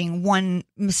 there being one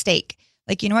mistake.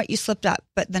 Like, you know what, you slipped up,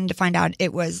 but then to find out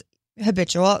it was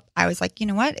habitual, I was like, you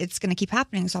know what, it's going to keep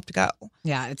happening, so I have to go.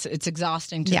 Yeah, it's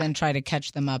exhausting to then try to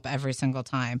catch them up every single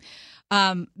time.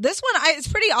 This one, it's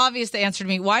pretty obvious the answer to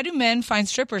me. Why do men find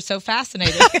strippers so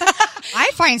fascinating?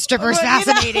 I find strippers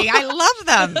fascinating. I love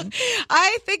them.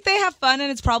 I think they have fun,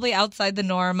 and it's probably outside the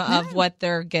norm of what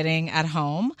they're getting at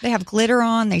home. They have glitter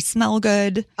on. They smell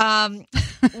good.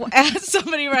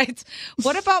 Somebody writes,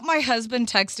 what about my husband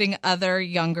texting other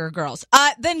younger girls?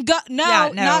 Then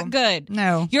no, not good.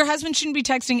 No. Your husband shouldn't be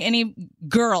texting any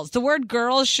girls. The word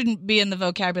girls shouldn't be in the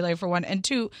vocabulary, for one. And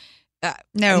two,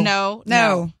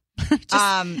 no.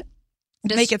 Just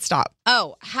make it stop.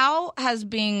 Oh, how has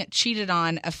being cheated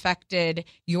on affected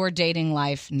your dating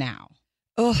life now?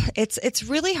 Oh, it's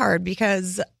really hard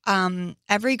because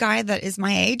every guy that is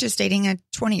my age is dating a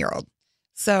 20-year-old.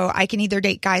 So I can either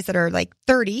date guys that are like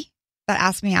 30 that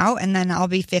ask me out, and then I'll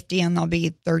be 50 and they'll be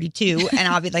 32 and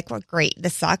I'll be like, well, great,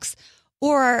 this sucks.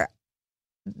 Or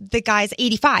the guy's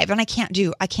 85 and I can't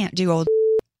do old.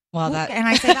 Well, can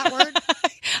I say that word?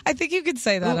 I think you could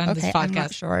say that on this podcast. I'm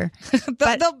not sure.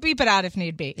 They'll beep it out if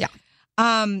need be. Yeah.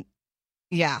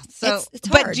 Yeah. So, it's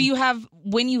hard. But do you have,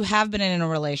 when you have been in a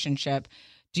relationship,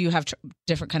 do you have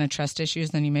different kind of trust issues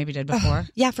than you maybe did before?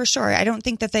 Yeah, for sure. I don't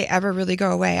think that they ever really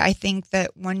go away. I think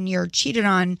that when you're cheated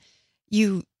on,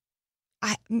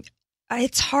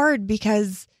 it's hard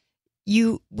because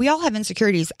we all have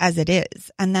insecurities as it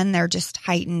is, and then they're just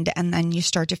heightened, and then you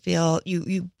start to feel,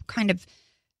 you kind of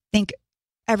think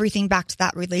everything back to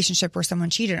that relationship where someone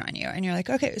cheated on you, and you're like,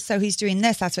 okay, so he's doing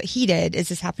this, that's what he did, is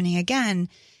this happening again?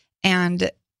 And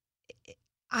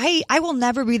I will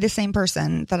never be the same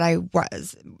person that I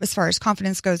was as far as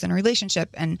confidence goes in a relationship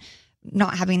and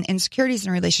not having insecurities in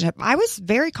a relationship. I was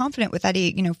very confident with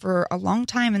Eddie, for a long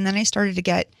time, and then I started to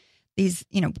get these,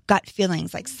 gut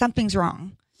feelings like something's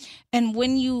wrong. And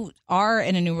when you are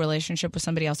in a new relationship with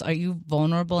somebody else, are you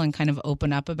vulnerable and kind of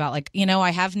open up about like, you know,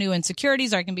 I have new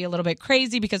insecurities, or I can be a little bit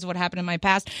crazy because of what happened in my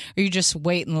past? Or you just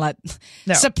wait and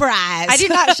surprise? I do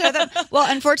not show them. Well,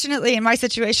 unfortunately, in my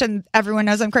situation, everyone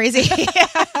knows I'm crazy.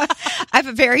 I have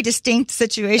a very distinct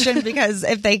situation because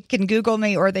if they can Google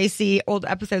me or they see old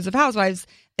episodes of Housewives,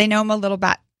 they know I'm a little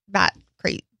bat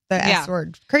crazy. The S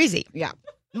word, crazy. Yeah.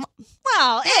 Well,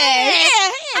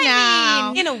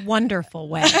 I mean, in a wonderful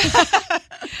way.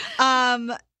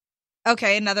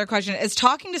 Okay, another question. Is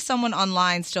talking to someone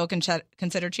online still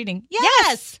considered cheating?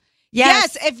 Yes.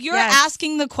 If you're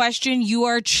asking the question, you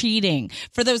are cheating.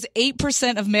 For those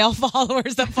 8% of male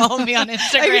followers that follow me on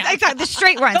Instagram. Exactly, the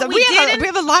straight ones. We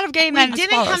have a lot of gay men. We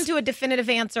didn't come to a definitive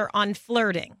answer on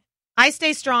flirting. I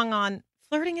stay strong on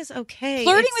flirting is okay.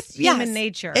 Flirting with human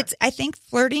nature. I think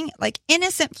flirting, like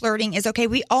innocent flirting, is okay.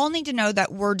 We all need to know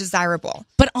that we're desirable.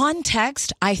 But on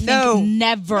text, I think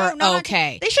never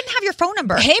okay. They shouldn't have your phone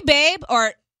number. Hey, babe,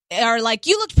 or like,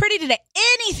 you looked pretty today.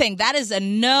 Anything. That is a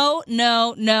no.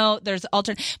 There's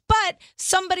alternate. But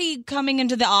somebody coming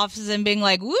into the office and being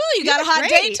like, woo, you got a hot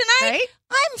date tonight? Right?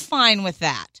 I'm fine with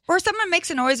that. Or someone makes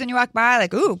a noise when you walk by,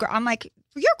 like, ooh, I'm like,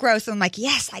 you're gross. And I'm like,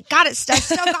 yes, I got it. I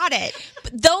still got it.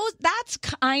 That's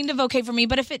kind of okay for me.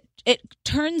 But if it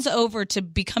turns over to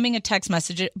becoming a text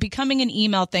message, becoming an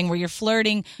email thing where you're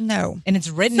flirting. No. And it's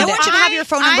written down. No one should have your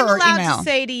phone number or email. I'm allowed to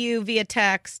say to you via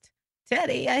text,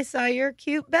 Teddy, I saw your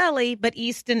cute belly, but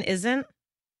Easton isn't.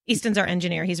 Easton's our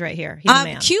engineer. He's right here. He's a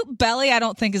man. Cute belly, I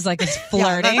don't think is like it's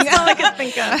flirting. That's all I can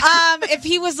think of. If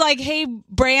he was like, hey,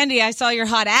 Brandy, I saw your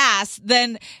hot ass,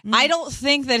 then I don't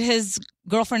think that his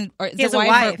girlfriend or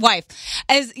wife,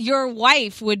 as your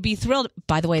wife would be thrilled.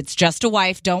 By the way, it's just a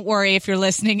wife. Don't worry if you're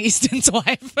listening, Easton's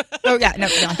wife. Oh, yeah. No.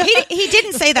 He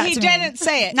didn't say that He to didn't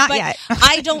say it. Not yet.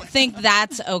 I don't think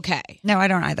that's okay. No, I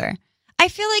don't either. I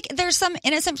feel like there's some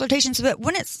innocent flirtations, but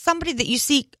when it's somebody that you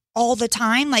see all the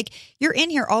time, like you're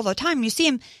in here all the time, you see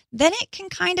him, then it can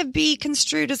kind of be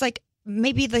construed as like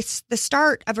maybe the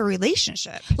start of a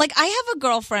relationship. Like I have a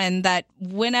girlfriend that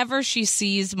whenever she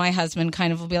sees my husband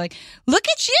kind of will be like, look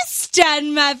at you, stud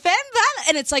muffin.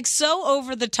 And it's like so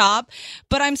over the top,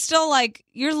 but I'm still like,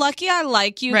 you're lucky I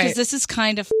like you because this is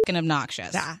kind of fucking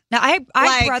obnoxious. Yeah. Now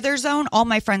I brother zone all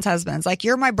my friends' husbands. Like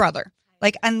you're my brother.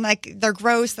 Like, and like they're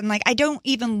gross and like I don't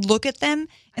even look at them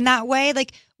in that way.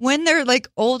 Like when they're like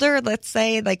older, let's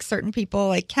say like certain people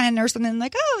like Ken or something,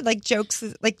 like, oh, like jokes,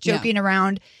 like joking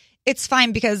around. It's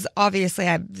fine because obviously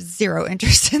I have zero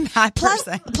interest in that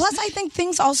person. Plus, I think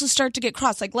things also start to get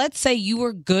crossed. Like, let's say you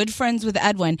were good friends with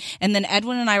Edwin, and then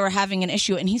Edwin and I were having an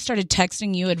issue, and he started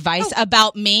texting you advice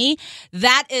about me.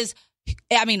 That is,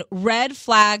 I mean, red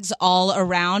flags all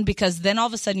around, because then all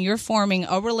of a sudden you're forming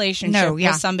a relationship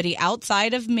with somebody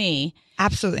outside of me.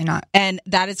 Absolutely not. And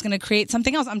that is going to create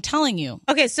something else. I'm telling you.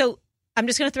 Okay, so I'm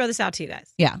just going to throw this out to you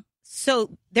guys. Yeah.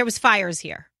 So there was fires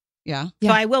here. Yeah. So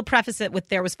I will preface it with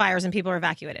there was fires and people were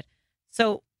evacuated.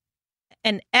 So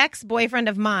an ex-boyfriend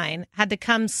of mine had to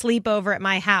come sleep over at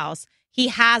my house. He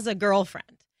has a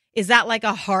girlfriend. Is that like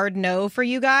a hard no for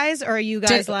you guys? Or are you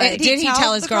guys did he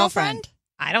tell his girlfriend?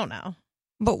 I don't know.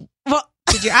 But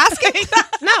did you ask him?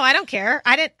 No, I don't care.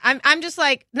 I'm just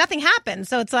like, nothing happened.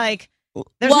 So it's like,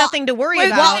 there's nothing to worry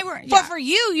about. But for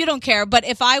you don't care. But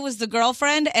if I was the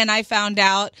girlfriend and I found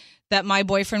out that my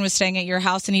boyfriend was staying at your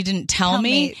house and he didn't tell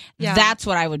me, that's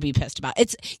what I would be pissed about.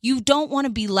 You don't want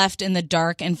to be left in the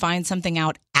dark and find something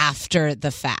out after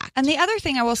the fact. And the other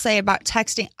thing I will say about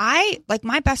texting, like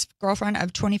my best girlfriend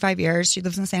of 25 years, she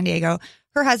lives in San Diego.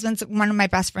 Her husband's one of my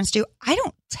best friends too. I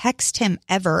don't text him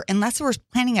ever unless we're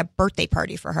planning a birthday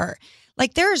party for her.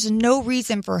 Like there's no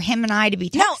reason for him and I to be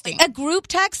texting. No, a group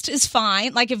text is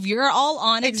fine. Like if you're all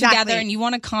on it together and you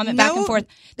want to comment back and forth,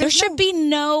 there should be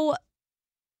no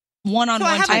one-on-one. So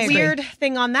I have a weird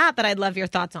thing on that I'd love your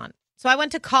thoughts on. So I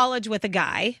went to college with a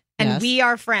guy and we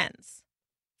are friends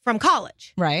from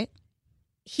college. Right.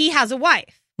 He has a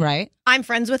wife. Right. I'm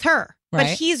friends with her. Right. But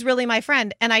he's really my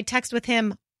friend and I text with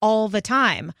him all the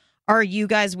time. Are you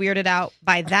guys weirded out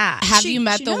by that? Have you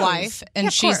met the wife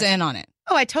and she's in on it?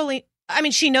 Oh,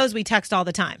 she knows we text all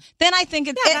the time. Then I think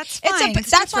that's fine.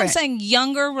 That's what I'm saying.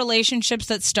 Younger relationships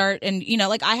that start, and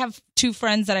like I have two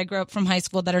friends that I grew up from high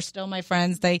school that are still my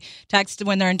friends. They text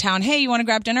when they're in town, hey, you want to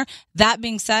grab dinner? That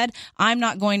being said, I'm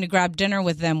not going to grab dinner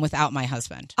with them without my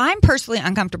husband. I'm personally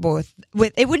uncomfortable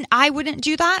with it. I wouldn't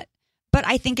do that, but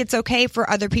I think it's okay for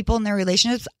other people in their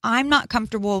relationships. I'm not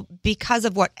comfortable because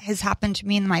of what has happened to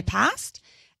me in my past.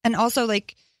 And also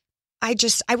like, I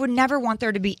would never want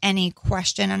there to be any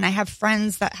question. And I have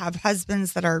friends that have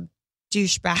husbands that are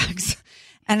douchebags.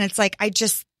 And it's like,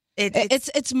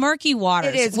 It's murky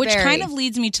waters, it is which kind of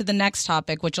leads me to the next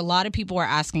topic, which a lot of people are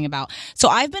asking about. So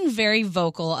I've been very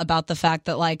vocal about the fact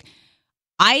that like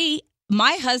my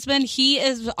husband, he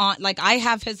is on, like, I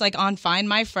have his like on Find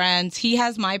My Friends. He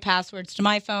has my passwords to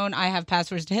my phone. I have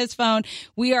passwords to his phone.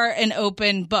 We are an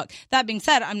open book. That being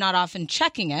said, I'm not often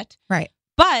checking it. Right.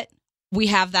 But we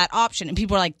have that option. And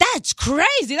people are like, that's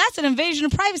crazy. That's an invasion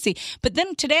of privacy. But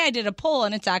then today I did a poll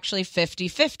and it's actually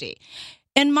 50-50.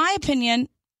 In my opinion,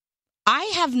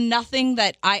 I have nothing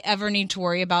that I ever need to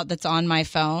worry about that's on my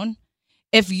phone.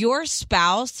 If your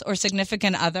spouse or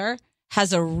significant other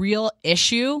has a real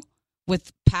issue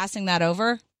with passing that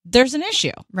over, there's an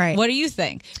issue. Right. What do you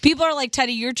think? People are like,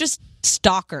 Teddy, you're just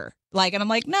stalker. Like, and I'm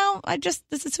like, no, this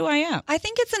is who I am. I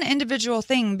think it's an individual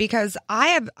thing because I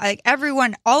have like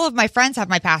all of my friends have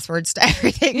my passwords to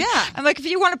everything. Yeah. I'm like, if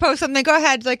you want to post something, go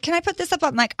ahead. Like, can I put this up?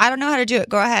 I'm like, I don't know how to do it.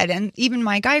 Go ahead. And even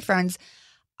my guy friends,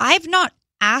 I've not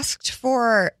asked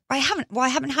for, I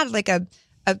haven't had like a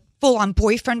full on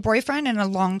boyfriend in a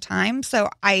long time. So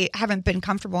I haven't been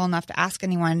comfortable enough to ask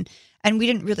anyone. And we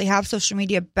didn't really have social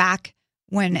media back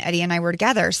when Eddie and I were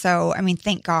together. So, I mean,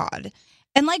 thank God.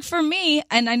 And like for me,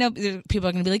 and I know people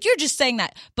are going to be like, you're just saying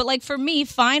that. But like for me,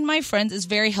 Find My Friends is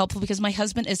very helpful because my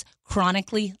husband is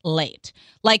chronically late.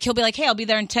 Like he'll be like, hey, I'll be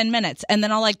there in 10 minutes. And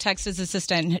then I'll like text his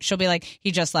assistant and she'll be like,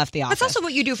 he just left the office. That's also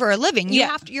what you do for a living.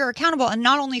 You're accountable. And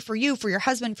not only for you, for your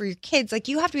husband, for your kids, like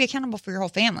you have to be accountable for your whole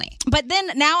family. But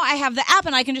then now I have the app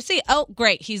and I can just see, oh,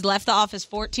 great. He's left the office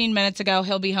 14 minutes ago.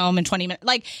 He'll be home in 20 minutes.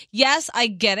 Like, yes, I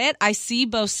get it. I see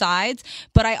both sides.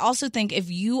 But I also think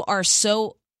if you are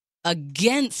so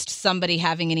against somebody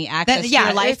having any access to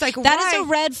your life, it's like, that is a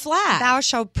red flag. Thou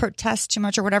shalt protest too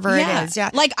much or whatever it is. Yeah.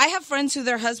 Like I have friends who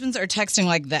their husbands are texting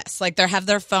like this. Like they have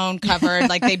their phone covered.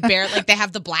 Like they they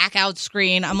have the blackout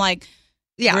screen. I'm like,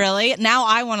 yeah, really? Now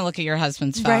I want to look at your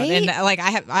husband's phone. Right? And like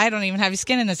I don't even have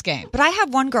skin in this game. But I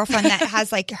have one girlfriend that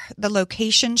has like the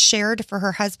location shared for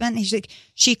her husband. He's like,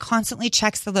 she constantly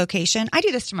checks the location. I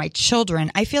do this to my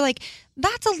children. I feel like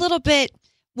that's a little bit,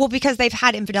 well, because they've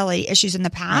had infidelity issues in the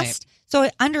past. Right. So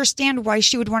I understand why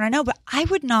she would want to know, but I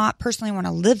would not personally want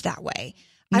to live that way.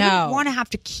 I wouldn't want to have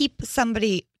to keep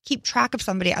track of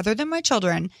somebody other than my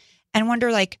children and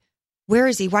wonder like, where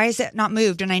is he? Why is it not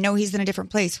moved? And I know he's in a different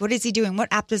place. What is he doing? What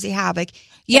app does he have? Like,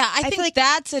 yeah, I think like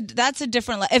that's a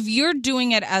different, if you're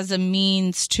doing it as a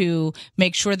means to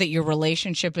make sure that your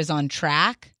relationship is on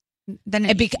track,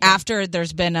 then after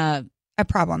there's been a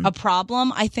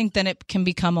problem, I think then it can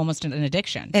become almost an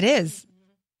addiction. It is.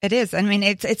 I mean,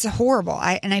 it's horrible.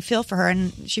 I feel for her,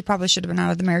 and she probably should have been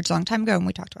out of the marriage a long time ago. And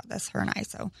we talked about this, her and I.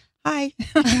 So hi,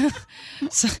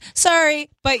 sorry,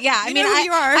 but yeah, I mean,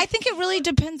 I think it really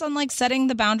depends on like setting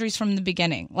the boundaries from the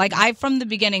beginning. Like I from the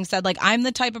beginning said, like I'm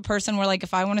the type of person where like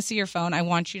if I want to see your phone, I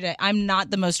want you to. I'm not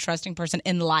the most trusting person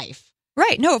in life.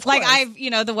 Right. No, of course. Like I've,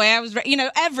 the way I was,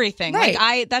 everything. Right.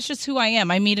 Like that's just who I am.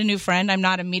 I meet a new friend. I'm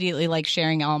not immediately like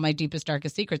sharing all my deepest,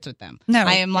 darkest secrets with them. No.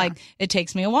 I am like, it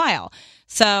takes me a while.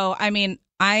 So, I mean,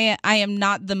 I am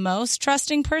not the most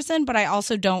trusting person, but I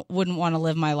also wouldn't want to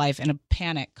live my life in a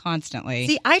panic constantly.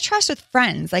 See, I trust with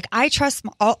friends. Like I trust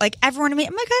everyone to me.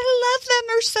 I'm like, I love them.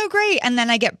 They're so great. And then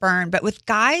I get burned. But with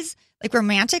guys, like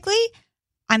romantically,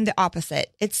 I'm the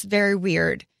opposite. It's very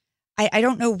weird. I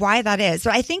don't know why that is,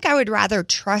 but I think I would rather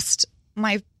trust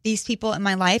these people in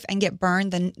my life and get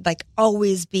burned than like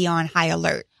always be on high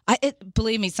alert.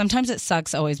 Believe me, sometimes it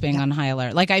sucks always being on high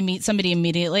alert. Like I meet somebody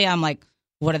immediately, I'm like,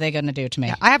 what are they going to do to me?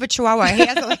 Yeah, I have a Chihuahua. He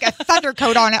has like a thunder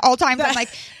coat on at all times. I'm like,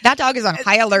 that dog is on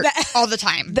high alert all the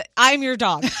time. I'm your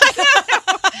dog. But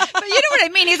you know what I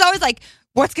mean? He's always like,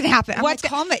 what's going to happen? I'm like,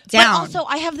 calm it down. But also,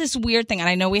 I have this weird thing, and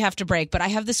I know we have to break, but I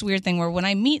have this weird thing where when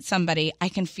I meet somebody, I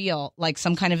can feel like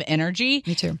some kind of energy.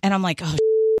 Me too. And I'm like, oh,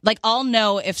 like I'll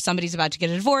know if somebody's about to get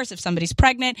a divorce, if somebody's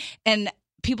pregnant, and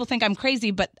people think I'm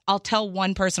crazy, but I'll tell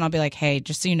one person, I'll be like, hey,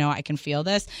 just so you know, I can feel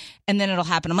this. And then it'll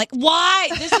happen. I'm like, why?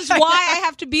 This is why I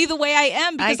have to be the way I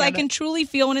am, because I can truly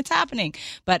feel when it's happening.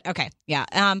 But okay, yeah.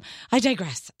 I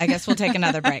digress. I guess we'll take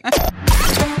another break.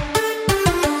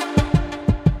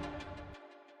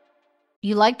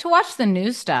 You like to watch the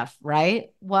new stuff, right?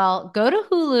 Well, go to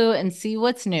Hulu and see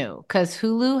what's new, because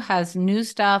Hulu has new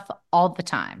stuff all the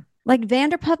time. Like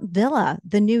Vanderpump Villa,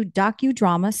 the new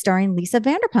docudrama starring Lisa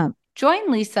Vanderpump.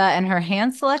 Join Lisa and her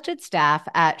hand-selected staff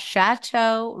at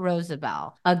Chateau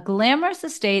Rosabelle, a glamorous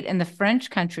estate in the French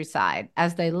countryside,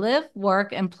 as they live,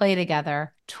 work, and play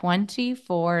together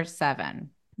 24/7.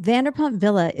 Vanderpump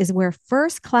Villa is where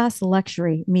first-class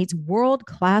luxury meets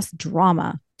world-class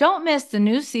drama. Don't miss the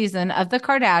new season of The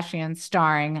Kardashians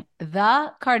starring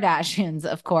The Kardashians,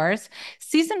 of course.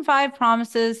 Season 5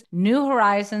 promises new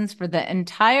horizons for the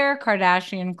entire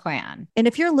Kardashian clan. And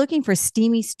if you're looking for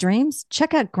steamy streams,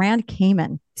 check out Grand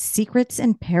Cayman, Secrets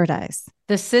in Paradise.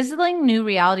 The sizzling new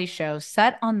reality show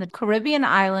set on the Caribbean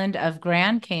island of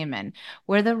Grand Cayman,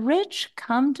 where the rich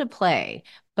come to play.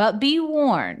 But be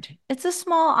warned, it's a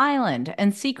small island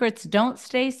and secrets don't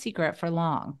stay secret for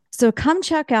long. So come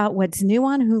check out what's new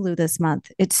on Hulu this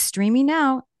month. It's streaming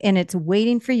now and it's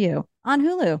waiting for you on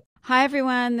Hulu. Hi,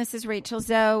 everyone. This is Rachel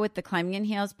Zoe with the Climbing in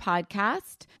Heels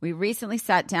podcast. We recently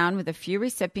sat down with a few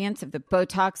recipients of the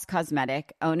Botox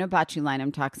Cosmetic,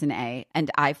 Onabotulinum Toxin A,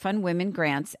 and iFund Women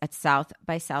grants at South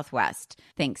by Southwest,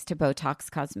 thanks to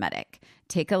Botox Cosmetic.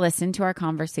 Take a listen to our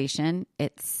conversation.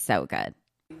 It's so good.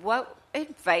 What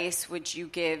advice would you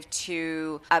give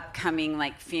to upcoming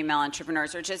female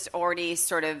entrepreneurs or just already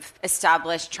sort of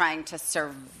established trying to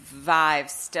survive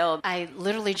still? I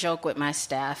literally joke with my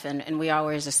staff and we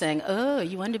always are saying, oh,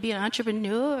 you want to be an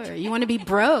entrepreneur? You want to be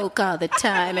broke all the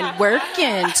time and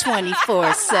working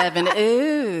 24/7.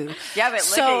 Ooh. Yeah, but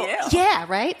look at you. Yeah,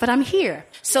 right? But I'm here.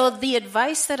 So the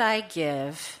advice that I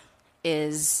give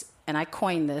is, and I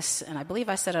coined this, and I believe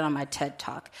I said it on my TED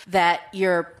Talk, that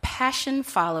your passion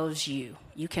follows you.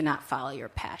 You cannot follow your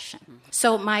passion. Mm-hmm.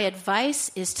 So my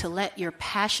advice is to let your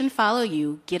passion follow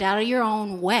you, get out of your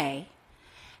own way,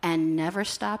 and never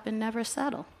stop and never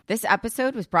settle. This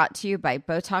episode was brought to you by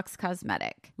Botox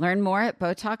Cosmetic. Learn more at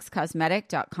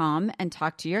BotoxCosmetic.com and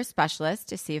talk to your specialist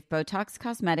to see if Botox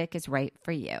Cosmetic is right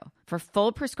for you. For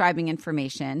full prescribing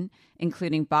information,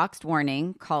 including boxed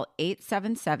warning, call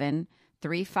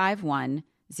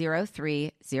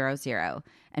 877-351-0300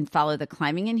 and follow the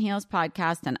Climbing in Heels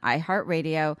podcast on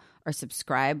iHeartRadio or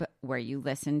subscribe where you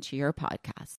listen to your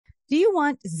podcast. Do you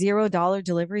want $0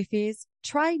 delivery fees?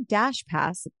 Try Dash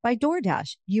Pass by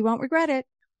DoorDash. You won't regret it.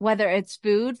 Whether it's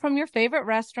food from your favorite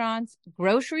restaurants,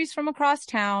 groceries from across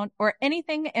town, or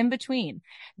anything in between,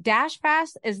 Dash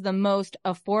Pass is the most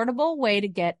affordable way to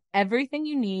get everything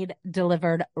you need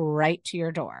delivered right to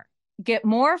your door. Get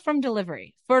more from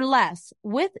delivery for less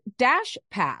with Dash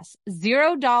Pass,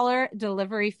 $0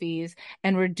 delivery fees,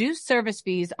 and reduced service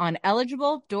fees on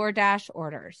eligible DoorDash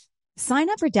orders.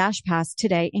 Sign up for Dash Pass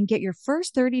today and get your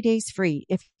first 30 days free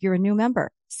if you're a new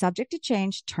member. Subject to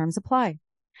change, terms apply.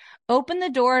 Open the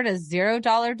door to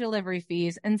 $0 delivery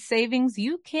fees and savings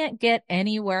you can't get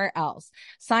anywhere else.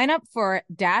 Sign up for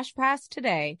Dash Pass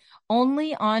today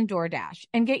only on DoorDash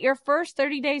and get your first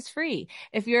 30 days free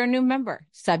if you're a new member.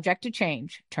 Subject to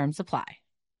change. Terms apply.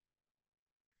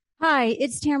 Hi,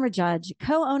 it's Tamara Judge,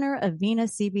 co-owner of Vena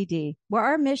CBD, where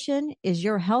our mission is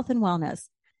your health and wellness.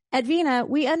 At Vena,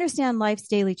 we understand life's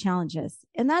daily challenges,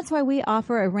 and that's why we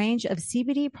offer a range of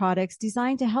CBD products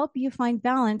designed to help you find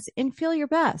balance and feel your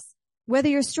best. Whether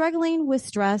you're struggling with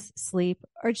stress, sleep,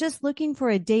 or just looking for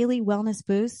a daily wellness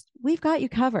boost, we've got you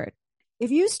covered. If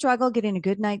you struggle getting a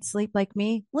good night's sleep like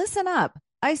me, listen up.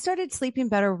 I started sleeping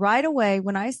better right away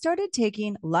when I started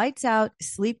taking Lights Out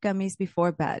sleep gummies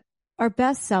before bed. Our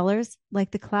best sellers,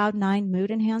 like the Cloud9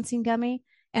 Mood Enhancing Gummy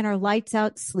and our Lights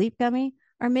Out Sleep Gummy,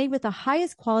 are made with the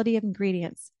highest quality of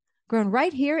ingredients, grown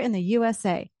right here in the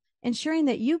USA, ensuring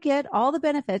that you get all the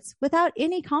benefits without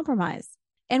any compromise.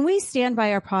 And we stand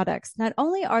by our products. Not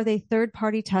only are they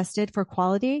third-party tested for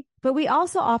quality, but we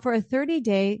also offer a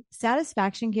 30-day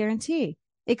satisfaction guarantee.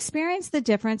 Experience the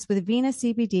difference with Vena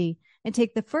CBD and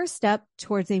take the first step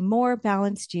towards a more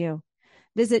balanced you.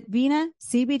 Visit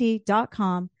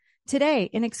VenaCBD.com today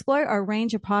and explore our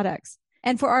range of products.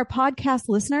 And for our podcast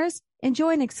listeners, enjoy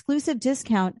an exclusive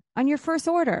discount on your first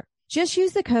order. Just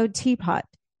use the code TEAPOD,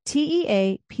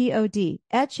 TEAPOD,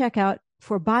 at checkout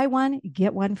for buy one,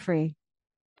 get one free.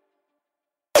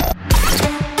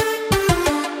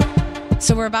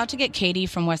 So we're about to get Katie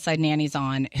from Westside Nannies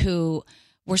on, who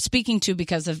we're speaking to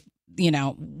because of,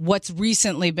 what's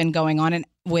recently been going on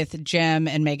with Jim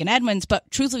and Megan Edmonds,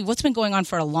 but truthfully, what's been going on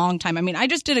for a long time. I mean, I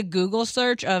just did a Google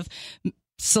search of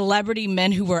celebrity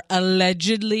men who were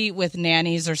allegedly with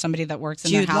nannies or somebody that works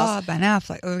in Jude their house. Law, Ben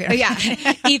Affleck. Oh, yeah.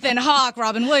 Ethan Hawke,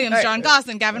 Robin Williams, John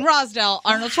Gosling, Gavin Rosdell,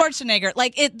 Arnold Schwarzenegger.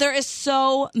 There is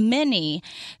so many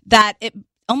that it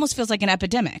almost feels like an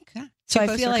epidemic. Yeah. So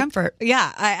I feel like comfort.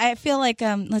 Yeah, I feel like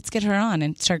let's get her on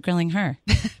and start grilling her.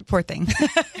 Poor thing.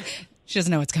 She doesn't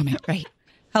know what's coming. Right.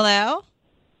 Hello?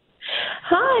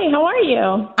 Hi, how are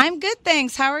you? I'm good,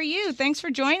 thanks. How are you? Thanks for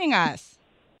joining us.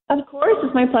 Of course,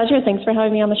 it's my pleasure. Thanks for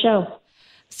having me on the show.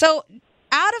 So,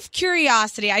 out of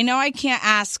curiosity, I know I can't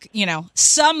ask,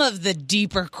 some of the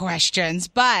deeper questions,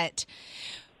 but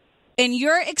in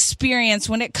your experience,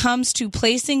 when it comes to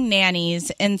placing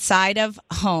nannies inside of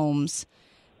homes,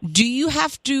 do you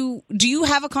have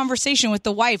a conversation with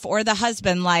the wife or the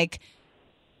husband, like,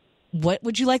 what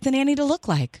would you like the nanny to look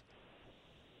like?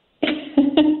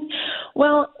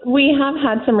 Well, we have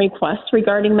had some requests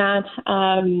regarding that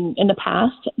in the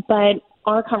past, but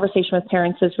our conversation with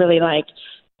parents is really like,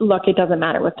 look, it doesn't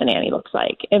matter what the nanny looks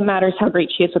like. It matters how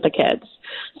great she is with the kids.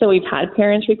 So we've had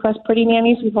parents request pretty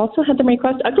nannies. We've also had them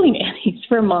request ugly nannies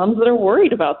for moms that are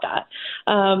worried about that.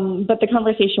 But the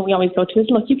conversation we always go to is,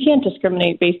 look, you can't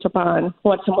discriminate based upon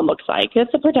what someone looks like.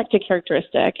 It's a protected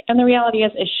characteristic. And the reality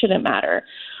is it shouldn't matter.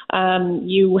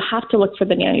 You have to look for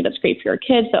the nanny that's great for your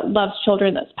kids, that loves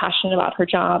children, that's passionate about her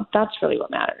job. That's really what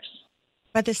matters.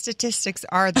 But the statistics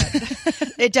are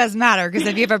that it does matter, because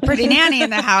if you have a pretty nanny in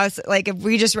the house, like if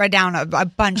we just read down a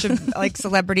bunch of like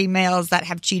celebrity males that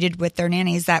have cheated with their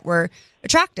nannies that were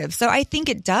attractive. So I think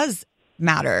it does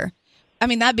matter. I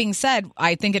mean, that being said,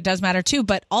 I think it does matter too,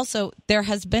 but also there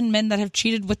has been men that have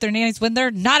cheated with their nannies when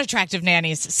they're not attractive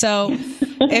nannies. So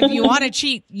if you want to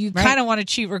cheat, you kind of want to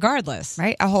cheat regardless.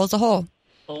 Right? A hole's a hole.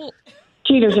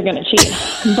 Cheaters are going to cheat.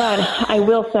 But I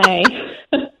will say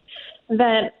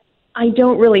that I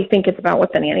don't really think it's about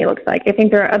what the nanny looks like. I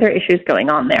think there are other issues going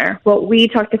on there. What we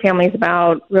talk to families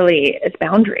about really is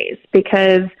boundaries,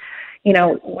 because, you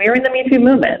know, we're in the Me Too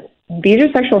movement. These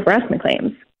are sexual harassment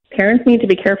claims. Parents need to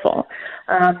be careful.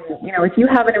 You know, if you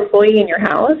have an employee in your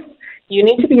house, you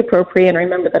need to be appropriate and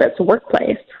remember that it's a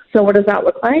workplace. So what does that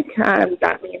look like?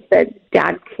 That means that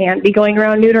dad can't be going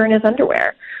around nude or in his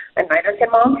underwear, and neither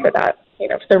can mom for that, you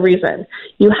know, for the reason.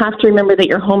 You have to remember that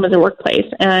your home is a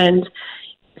workplace, and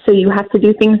so you have to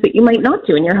do things that you might not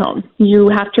do in your home. You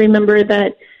have to remember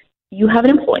that you have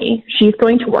an employee. She's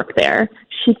going to work there.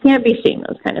 She can't be seeing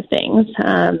those kind of things.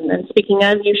 And speaking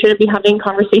of, you shouldn't be having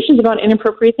conversations about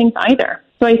inappropriate things either.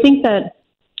 So I think that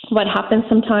what happens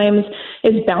sometimes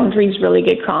is boundaries really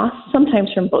get crossed,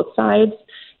 sometimes from both sides,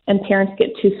 and parents get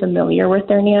too familiar with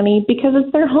their nanny because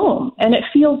it's their home. And it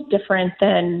feels different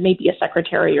than maybe a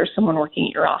secretary or someone working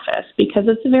at your office, because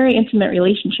it's a very intimate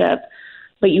relationship.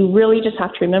 But you really just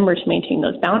have to remember to maintain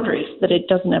those boundaries, that it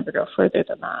doesn't ever go further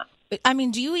than that. I mean,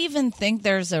 do you even think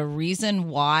there's a reason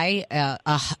why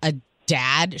a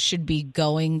dad should be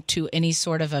going to any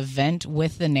sort of event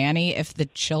with the nanny if the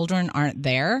children aren't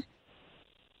there?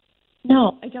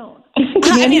 No, I don't. I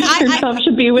think your job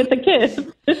should be with the kids.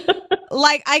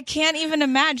 Like, I can't even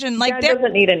imagine. Like, Dad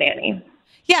doesn't need a nanny.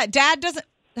 Yeah, dad doesn't.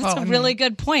 That's a really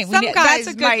good point. Some guys that's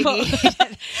a good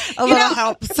need a little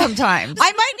help sometimes.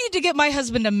 I might need to get my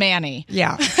husband a Manny.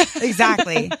 Yeah,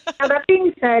 exactly. Now, that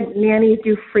being said, nannies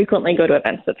do frequently go to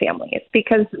events with families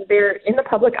because they're in the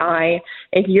public eye.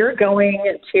 If you're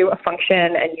going to a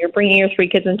function and you're bringing your 3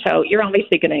 kids in tow, you're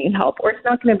obviously going to need help, or it's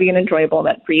not going to be an enjoyable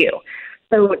event for you.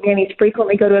 So nannies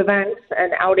frequently go to events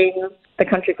and outings, the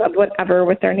country club, whatever,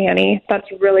 with their nanny. That's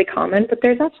really common, but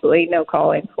there's absolutely no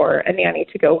calling for a nanny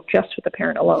to go just with the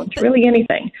parent alone to really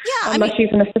anything, unless she's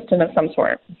an assistant of some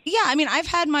sort. Yeah, I mean, I've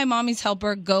had my mommy's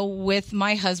helper go with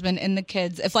my husband and the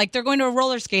kids. If, like, they're going to a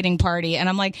roller skating party, and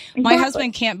I'm like, my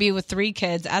husband can't be with 3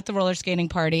 kids at the roller skating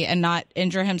party and not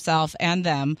injure himself and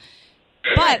them.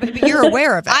 But you're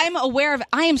aware of it. I'm aware of it.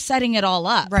 I am setting it all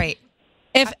up. Right.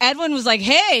 If Edwin was like,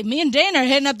 hey, me and Dana are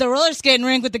hitting up the roller skating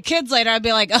rink with the kids later, I'd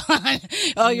be like,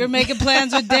 oh, you're making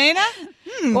plans with Dana?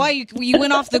 Why, you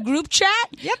went off the group chat?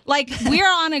 Yep. Like,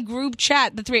 we're on a group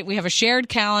chat, the 3. We have a shared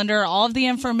calendar, all of the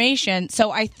information.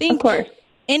 So I think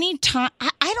anytime,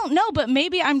 I don't know, but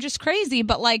maybe I'm just crazy,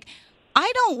 but like, I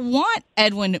don't want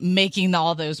Edwin making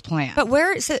all those plans. But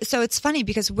so it's funny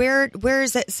because where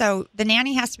is it? So the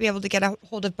nanny has to be able to get a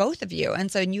hold of both of you. And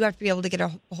so you have to be able to get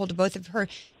a hold of both of her.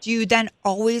 Do you then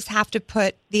always have to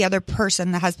put the other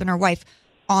person, the husband or wife,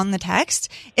 on the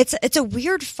text? It's a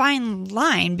weird fine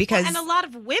line because... And a lot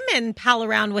of women pal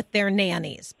around with their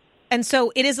nannies. And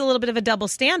so it is a little bit of a double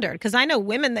standard because I know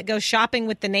women that go shopping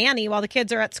with the nanny while the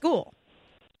kids are at school.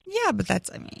 Yeah, but that's,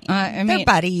 I mean they're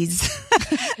buddies.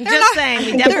 Just saying,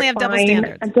 we definitely have double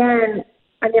standards. Again,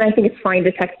 I mean, I think it's fine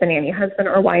to text the nanny, husband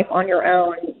or wife, on your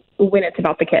own when it's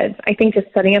about the kids. I think just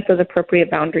setting up those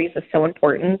appropriate boundaries is so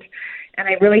important. And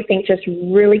I really think just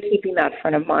really keeping that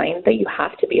front of mind that you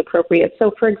have to be appropriate.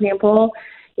 So, for example,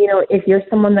 you know, if you're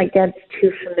someone that gets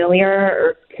too familiar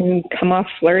or can come off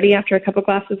flirty after a couple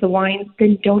glasses of wine,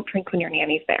 then don't drink when your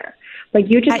nanny's there. Like,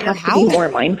 you just have to be more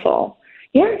mindful.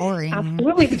 Yes,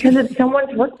 absolutely, because it's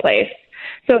someone's workplace.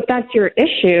 So if that's your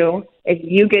issue, if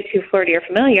you get too flirty or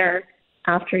familiar,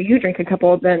 after you drink a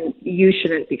couple, then you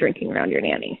shouldn't be drinking around your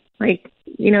nanny. Like,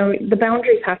 the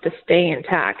boundaries have to stay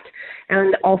intact.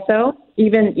 And also,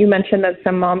 even you mentioned that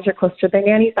some moms are close to their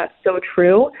nannies. That's so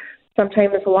true.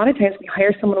 Sometimes, a lot of times, we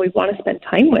hire someone we want to spend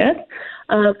time with.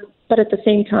 But at the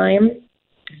same time,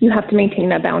 you have to maintain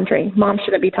that boundary. Mom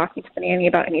shouldn't be talking to the nanny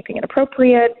about anything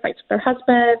inappropriate, fights with her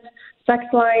husband, sex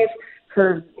life,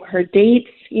 her dates.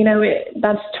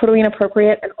 That's totally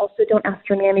inappropriate. And also, don't ask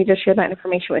your nanny to share that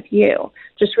information with you.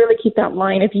 Just really keep that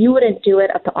line. If you wouldn't do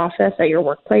it at the office, at your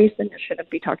workplace, then it shouldn't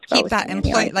be talked about. Keep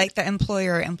that like the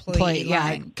employer-employee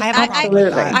line.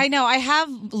 I know. I have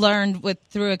learned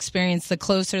through experience, the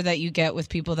closer that you get with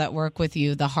people that work with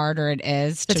you, the harder it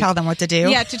is to tell them what to do.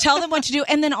 Yeah, to tell them what to do,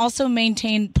 and then also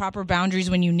maintain proper boundaries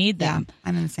when you need them. Yeah,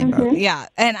 I'm in the same boat. Yeah,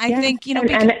 and I think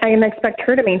and I expect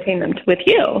her to maintain them with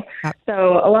you. Yep.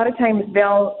 So a lot of times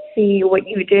they'll see what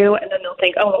you do, and then they'll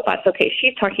think, oh, well, that's okay.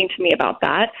 She's talking to me about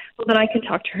that. Well, then I can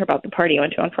talk to her about the party I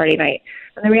went to on Friday night.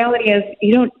 And the reality is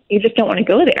you just don't want to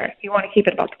go there. You want to keep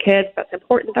it about the kids. That's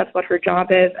important. That's what her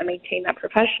job is, and maintain that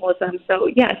professionalism. So,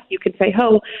 yes, you could say,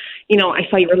 oh, I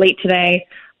saw you were late today.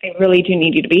 I really do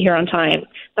need you to be here on time.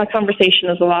 That conversation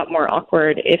is a lot more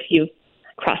awkward if you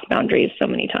cross boundaries so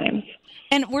many times.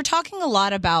 And we're talking a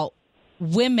lot about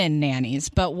women nannies,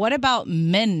 but what about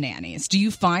men nannies? Do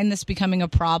you find this becoming a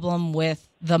problem with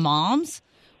the moms,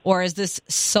 or is this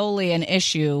solely an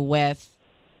issue with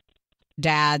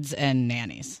dads and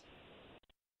nannies?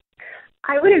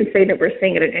 I wouldn't say that we're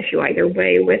seeing it an issue either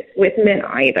way with men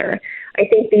either. I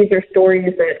think these are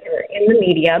stories that are in the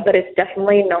media, but it's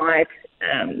definitely not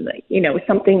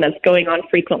something that's going on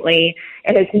frequently,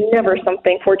 and it's never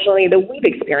something, fortunately, that we've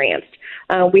experienced.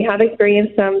 We have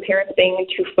experienced some parents being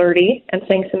too flirty and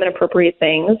saying some inappropriate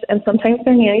things, and sometimes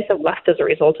their nannies have left as a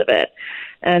result of it.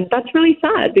 And that's really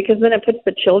sad, because then it puts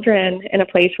the children in a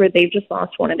place where they've just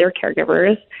lost one of their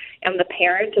caregivers, and the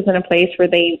parent is in a place where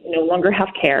they no longer have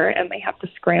care, and they have to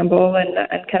scramble and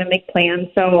kind of make plans.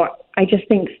 So I just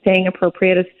think staying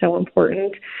appropriate is so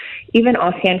important. Even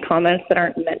offhand comments that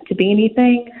aren't meant to be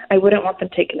anything, I wouldn't want them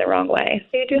taken the wrong way.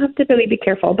 So you do have to really be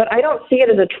careful. But I don't see it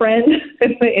as a trend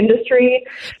in the industry.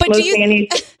 But do you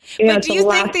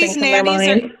think these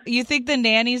nannies you think the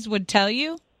nannies would tell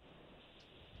you?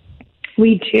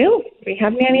 We do. We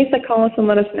have nannies that call us and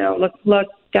let us know, look,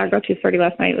 Dad got too flirty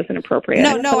last night. It was inappropriate.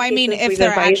 No, I mean if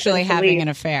they're actually having an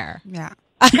affair. Yeah.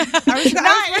 I was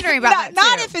wondering about that too.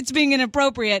 Not if it's being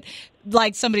inappropriate,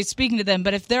 like somebody speaking to them,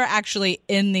 but if they're actually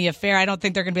in the affair, I don't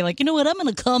think they're going to be like, you know what, I'm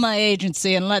going to call my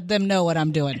agency and let them know what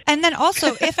I'm doing. And then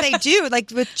also, if they do,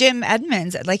 like with Jim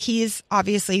Edmonds, like he's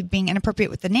obviously being inappropriate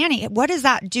with the nanny. What does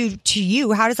that do to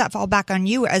you? How does that fall back on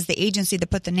you as the agency that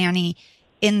put the nanny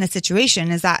in the situation?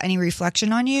 Is that any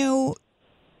reflection on you?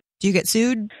 Do you get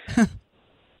sued?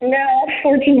 No,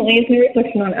 fortunately, it's no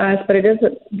reflection on us, but it is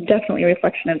definitely a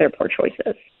reflection of their poor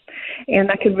choices. And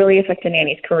that could really affect a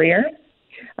nanny's career.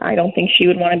 I don't think she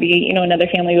would want to be, another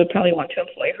family would probably want to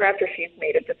employ her after she's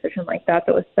made a decision like that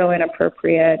was so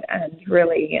inappropriate and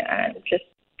really just,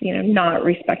 not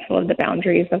respectful of the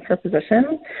boundaries of her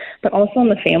position. But also on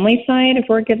the family side, if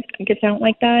word gets out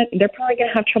like that, they're probably going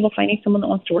to have trouble finding someone that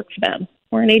wants to work for them,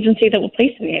 or an agency that will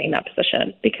place a nanny in that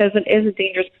position, because it is a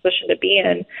dangerous position to be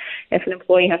in if an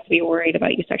employee has to be worried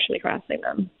about you sexually harassing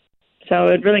them. So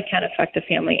it really can affect a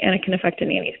family, and it can affect a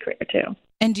nanny's career too.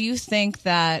 And do you think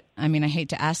that, I hate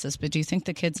to ask this, but do you think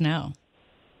the kids know?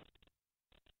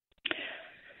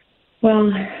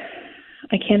 Well,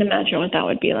 I can't imagine what that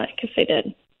would be like if they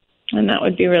did. And that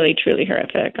would be really, truly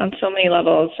horrific on so many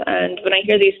levels. And when I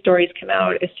hear these stories come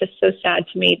out, it's just so sad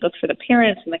to me, both for the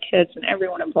parents and the kids and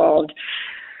everyone involved.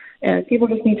 And people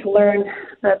just need to learn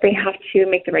that they have to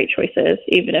make the right choices,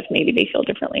 even if maybe they feel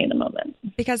differently in the moment.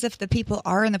 Because if the people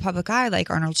are in the public eye, like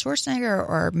Arnold Schwarzenegger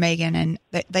or Megan, and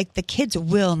the kids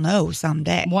will know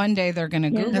someday. One day they're going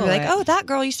to Google They'll be like, oh, that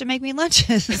girl used to make me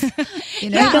lunches. I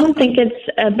don't think it's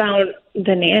about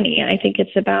the nanny. I think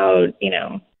it's about,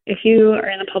 if you are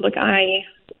in the public eye,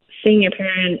 seeing your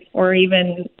parent or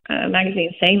even a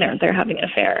magazine saying they're having an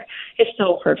affair is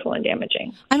so hurtful and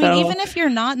damaging. Even if you're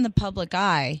not in the public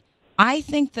eye, I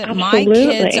think that my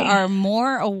kids are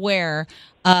more aware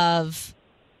of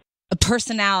a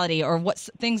personality or what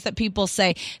things that people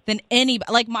say than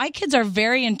anybody. Like my kids are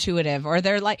very intuitive, or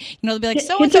they're like, they'll be like,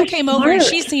 so-and-so came over and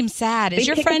she seems sad. Is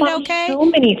your friend okay? So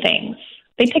many things.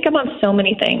 They pick up on so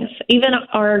many things, even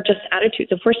our just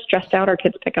attitudes. If we're stressed out, our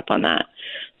kids pick up on that.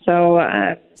 So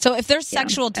if there's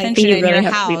sexual tension in your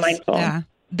house,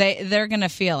 they're going to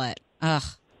feel it. Ugh.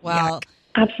 Well,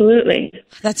 absolutely.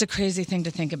 That's a crazy thing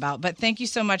to think about. But thank you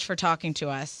so much for talking to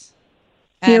us.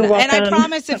 You're welcome. And I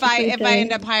promise if I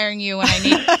end up hiring you when I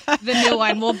need the new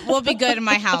one, we'll be good in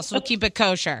my house. We'll keep it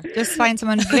kosher. Just find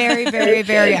someone very, very,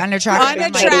 very unattractive.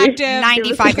 Unattractive.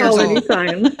 95 years old.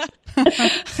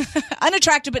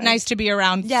 Unattractive but nice to be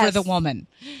around for the woman.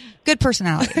 Good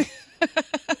personality.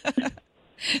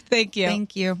 Thank you.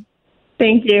 Thank you.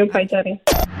 Thank you. Bye, Teddy.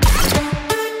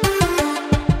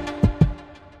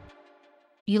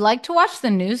 You like to watch the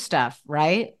new stuff,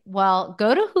 right? Well,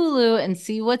 go to Hulu and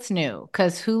see what's new,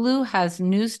 because Hulu has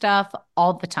new stuff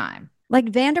all the time. Like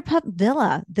Vanderpump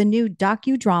Villa, the new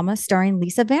docudrama starring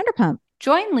Lisa Vanderpump.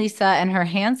 Join Lisa and her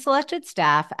hand-selected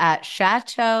staff at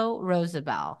Chateau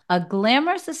Rosabelle, a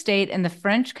glamorous estate in the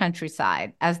French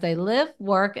countryside, as they live,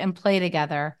 work, and play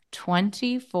together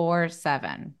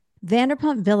 24/7.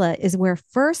 Vanderpump Villa is where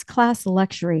first-class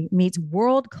luxury meets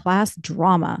world-class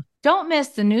drama. Don't miss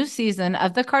the new season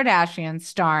of The Kardashians,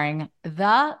 starring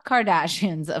The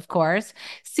Kardashians, of course.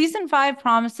 Season 5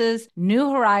 promises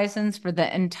new horizons for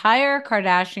the entire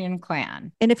Kardashian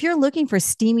clan. And if you're looking for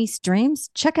steamy streams,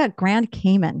 check out Grand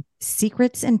Cayman,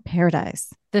 Secrets in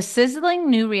Paradise. The sizzling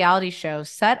new reality show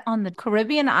set on the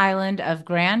Caribbean island of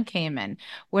Grand Cayman,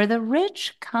 where the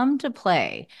rich come to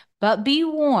play. But be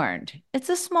warned, it's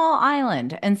a small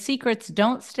island and secrets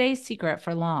don't stay secret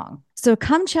for long. So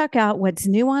come check out what's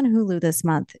new on Hulu this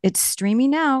month. It's streaming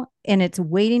now and it's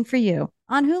waiting for you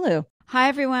on Hulu. Hi,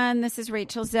 everyone. This is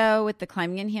Rachel Zoe with the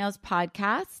Climbing in Heels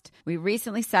podcast. We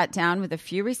recently sat down with a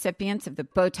few recipients of the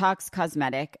Botox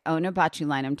Cosmetic,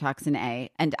 Onabotulinum Toxin A,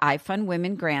 and iFund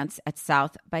Women grants at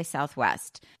South by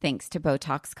Southwest, thanks to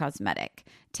Botox Cosmetic.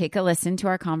 Take a listen to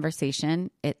our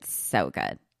conversation. It's so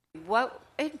good. What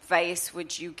advice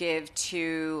would you give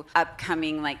to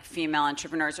upcoming female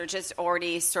entrepreneurs, or just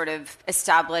already sort of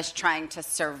established, trying to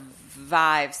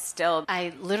survive still?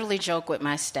 I literally joke with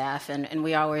my staff, and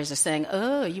we always are saying,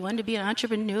 oh, you want to be an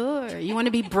entrepreneur? You want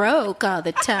to be broke all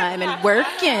the time and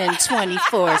working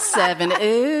 24/7?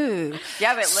 Ooh.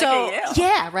 Yeah, but look at you.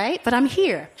 Yeah, right? But I'm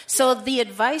here. So the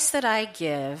advice that I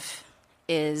give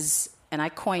is, and I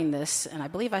coined this, and I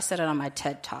believe I said it on my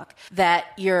TED Talk, that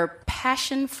your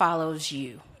passion follows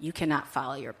you. You cannot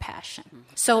follow your passion.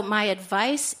 So my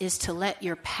advice is to let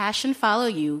your passion follow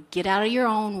you, get out of your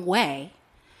own way,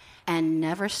 and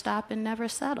never stop and never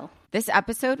settle. This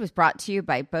episode was brought to you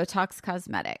by Botox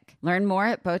Cosmetic. Learn more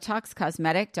at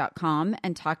BotoxCosmetic.com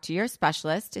and talk to your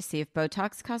specialist to see if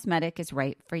Botox Cosmetic is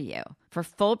right for you. For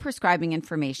full prescribing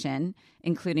information,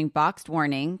 including boxed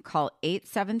warning, call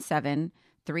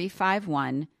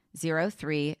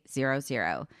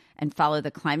 877-351-0300 and follow the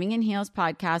Climbing in Heels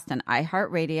podcast on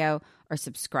iHeartRadio or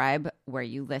subscribe where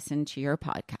you listen to your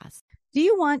podcast. Do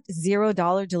you want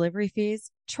 $0 delivery fees?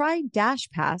 Try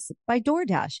DashPass by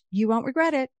DoorDash. You won't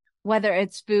regret it. Whether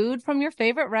it's food from your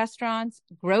favorite restaurants,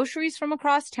 groceries from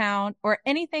across town, or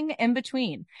anything in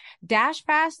between,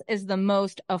 DashPass is the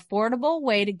most affordable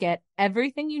way to get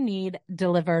everything you need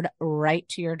delivered right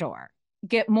to your door.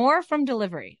 Get more from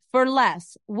delivery for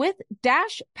less with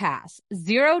DashPass.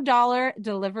 $0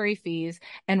 delivery fees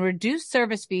and reduced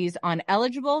service fees on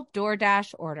eligible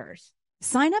DoorDash orders.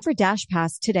 Sign up for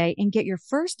DashPass today and get your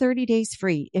first 30 days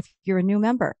free if you're a new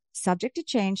member. Subject to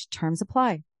change. Terms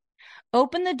apply.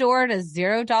 Open the door to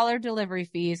 $0 delivery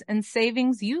fees and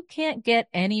savings you can't get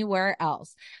anywhere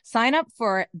else. Sign up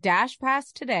for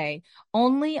DashPass today,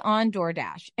 only on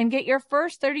DoorDash, and get your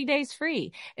first 30 days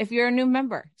free if you're a new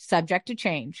member. Subject to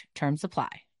change. Terms apply.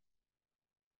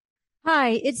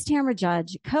 Hi, it's Tamara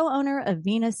Judge, co-owner of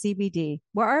Vena CBD,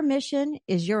 where our mission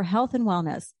is your health and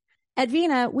wellness. At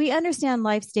Vena, we understand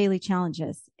life's daily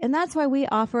challenges, and that's why we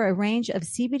offer a range of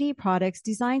CBD products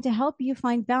designed to help you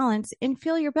find balance and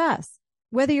feel your best.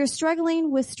 Whether you're struggling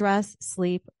with stress,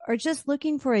 sleep, or just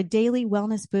looking for a daily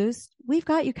wellness boost, we've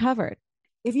got you covered.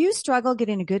 If you struggle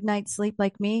getting a good night's sleep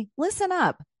like me, listen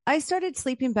up. I started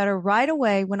sleeping better right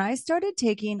away when I started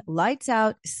taking Lights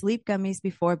Out sleep gummies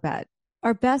before bed.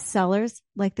 Our best sellers,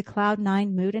 like the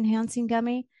Cloud9 Mood Enhancing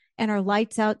Gummy and our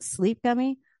Lights Out Sleep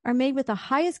Gummy, are made with the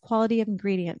highest quality of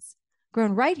ingredients,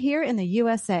 grown right here in the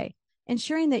USA,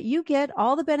 ensuring that you get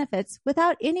all the benefits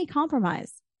without any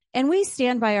compromise. And we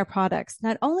stand by our products.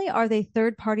 Not only are they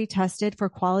third-party tested for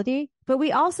quality, but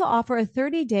we also offer a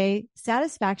 30-day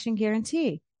satisfaction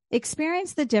guarantee.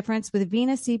 Experience the difference with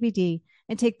Vena CBD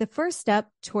and take the first step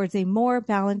towards a more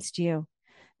balanced you.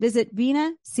 Visit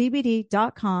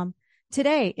VenaCBD.com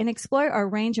today and explore our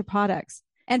range of products.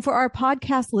 And for our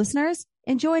podcast listeners,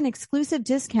 enjoy an exclusive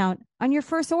discount on your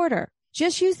first order.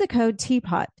 Just use the code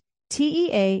TEAPOD,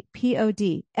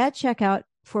 TEAPOD, at checkout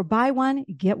for buy one,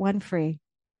 get one free.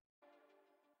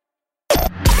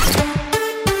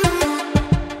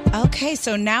 Okay,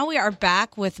 so now we are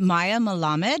back with Maya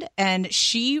Melamed, and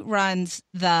she runs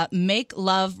the Make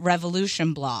Love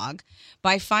Revolution blog.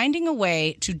 By finding a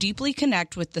way to deeply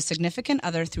connect with the significant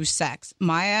other through sex,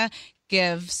 Maya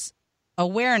gives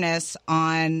awareness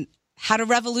on how to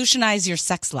revolutionize your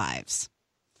sex lives.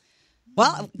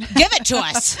 Well, give it to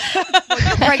us. Well,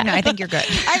 you're pregnant. I think you're good.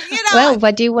 Well,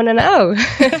 what do you want to know?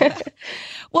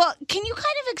 Well, can you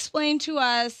kind of explain to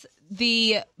us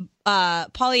the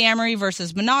polyamory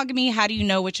versus monogamy? How do you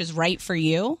know which is right for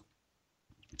you?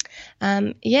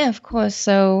 Yeah, of course.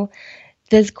 So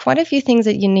there's quite a few things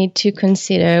that you need to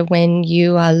consider when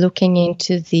you are looking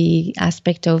into the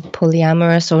aspect of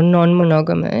polyamorous or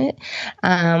non-monogamous.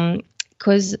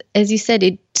 Because, as you said,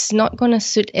 it's not going to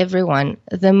suit everyone.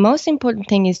 The most important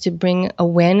thing is to bring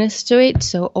awareness to it.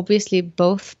 So obviously,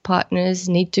 both partners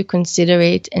need to consider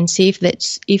it and see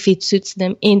if it suits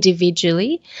them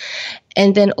individually,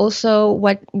 and then also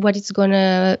what it's going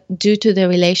to do to the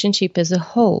relationship as a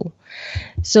whole.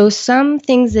 So some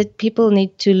things that people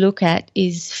need to look at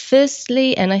is,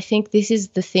 firstly, and I think this is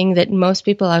the thing that most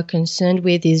people are concerned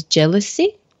with, is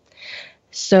jealousy.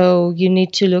 So you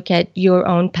need to look at your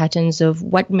own patterns of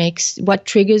what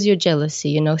triggers your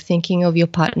jealousy, thinking of your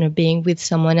partner being with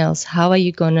someone else. How are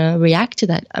you going to react to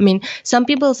that? I mean, some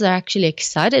people are actually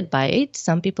excited by it.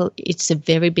 Some people, it's a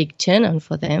very big turn on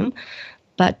for them,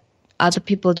 but other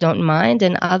people don't mind,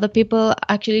 and other people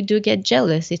actually do get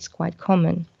jealous. It's quite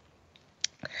common.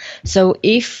 So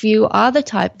if you are the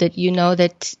type that you know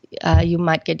that you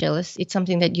might get jealous, it's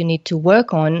something that you need to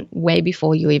work on way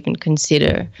before you even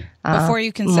consider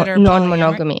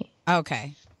non-monogamy.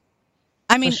 Okay.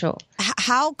 I mean, for sure.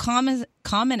 How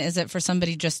common is it for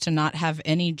somebody just to not have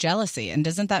any jealousy? And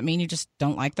doesn't that mean you just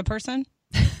don't like the person?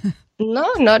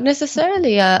 No, not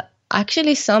necessarily.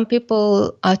 Actually, some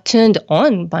people are turned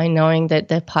on by knowing that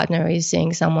their partner is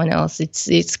seeing someone else.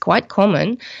 It's quite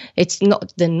common. It's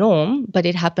not the norm, but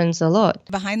it happens a lot.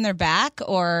 Behind their back,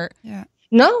 or? Yeah.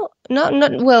 No,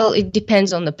 not well. It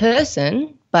depends on the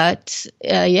person, but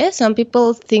some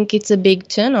people think it's a big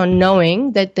turn on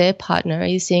knowing that their partner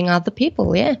is seeing other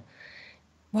people. Yeah.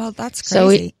 Well, that's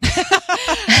crazy.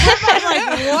 I'm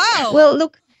like, whoa. Well,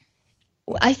 look.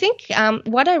 I think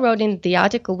what I wrote in the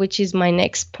article, which is my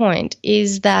next point,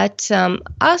 is that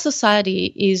our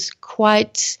society is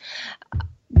quite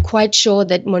sure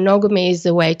that monogamy is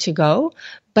the way to go.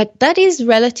 But that is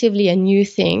relatively a new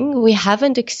thing. We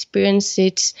haven't experienced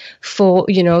it for,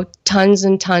 tons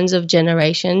and tons of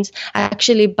generations.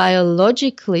 Actually,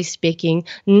 biologically speaking,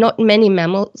 not many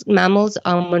mammals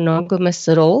are monogamous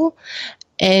at all.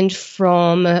 And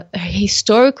from a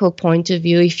historical point of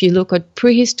view, if you look at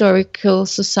prehistorical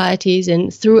societies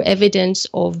and through evidence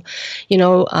of,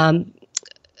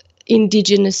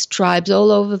 indigenous tribes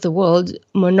all over the world,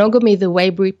 monogamy, the way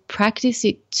we practice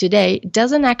it today,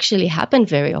 doesn't actually happen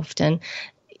very often.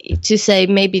 To say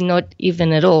maybe not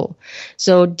even at all.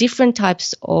 So different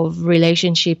types of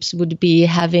relationships would be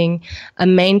having a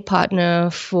main partner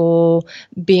for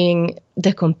being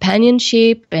the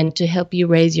companionship and to help you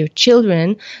raise your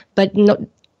children, but not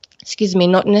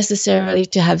necessarily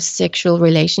to have sexual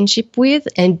relationship with,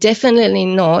 and definitely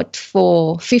not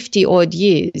for 50 odd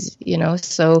years,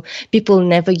 so people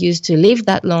never used to live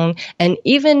that long, and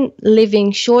even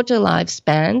living shorter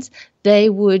lifespans,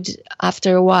 they would,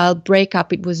 after a while, break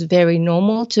up. It was very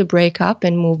normal to break up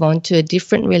and move on to a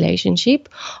different relationship,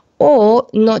 or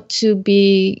not to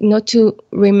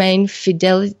remain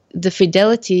the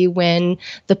fidelity when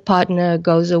the partner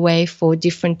goes away for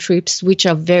different trips, which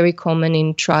are very common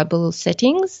in tribal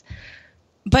settings.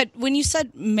 But when you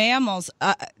said mammals,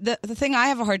 the thing I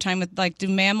have a hard time with, do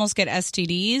mammals get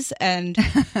STDs? And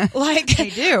they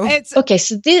do. Okay,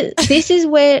 so this is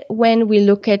where when we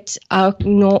look at our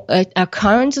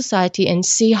current society and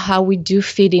see how we do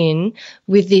fit in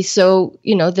with this. So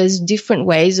there's different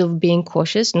ways of being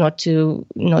cautious, not to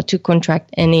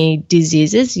contract any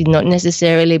diseases, not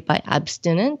necessarily by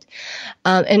abstinent,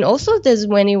 and also there's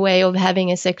many way of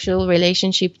having a sexual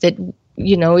relationship that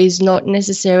is not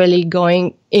necessarily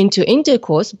going into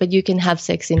intercourse, but you can have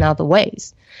sex in other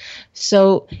ways.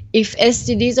 So if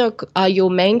STDs are your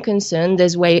main concern,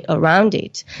 there's way around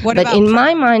it. In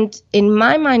my mind,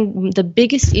 the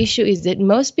biggest issue is that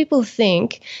most people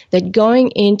think that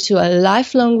going into a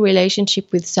lifelong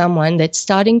relationship with someone that's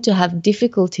starting to have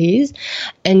difficulties,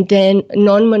 and then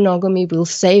non-monogamy will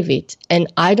save it.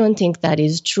 And I don't think that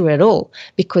is true at all,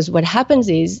 because what happens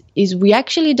is we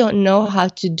actually don't know how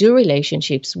to do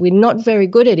relationships. We're not very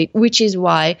good at it, which is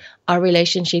why our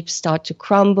relationships start to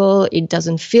crumble. It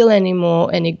doesn't feel anymore,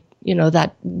 and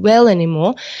that well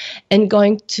anymore, and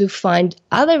going to find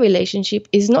other relationship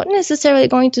is not necessarily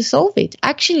going to solve it.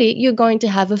 Actually, you're going to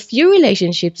have a few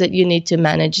relationships that you need to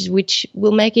manage, which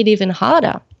will make it even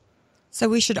harder. So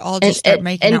we should all just start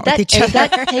making out with each other.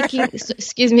 That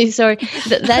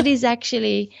is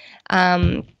actually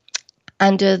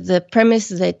under the premise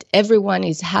that everyone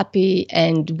is happy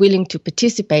and willing to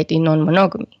participate in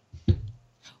non-monogamy.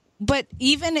 But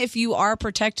even if you are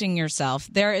protecting yourself,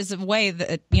 there is a way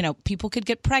that, people could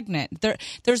get pregnant.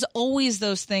 There's always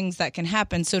those things that can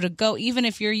happen. So to go, even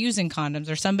if you're using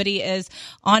condoms or somebody is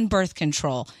on birth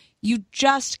control, you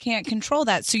just can't control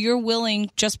that. So you're willing,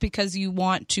 just because you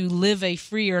want to live a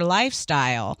freer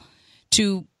lifestyle,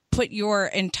 to put your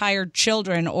entire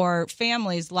children or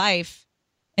family's life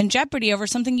in jeopardy over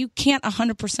something you can't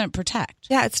 100% protect.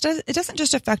 Yeah, it doesn't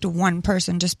just affect one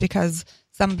person just because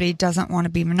somebody doesn't want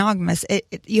to be monogamous.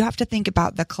 You have to think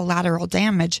about the collateral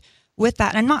damage with that.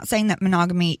 And I'm not saying that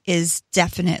monogamy is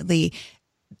definitely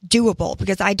doable,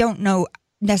 because I don't know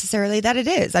necessarily that it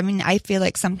is. I mean, I feel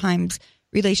like sometimes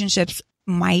relationships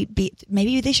might be,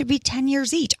 maybe they should be 10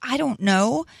 years each. I don't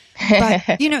know. But,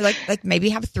 like maybe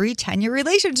have 3 10-year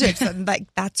relationships. And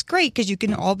that's great, because you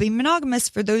can all be monogamous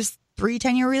for those 3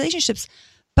 10-year relationships.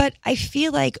 But I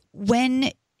feel like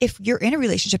if you're in a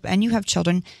relationship and you have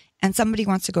children and somebody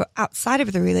wants to go outside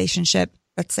of the relationship,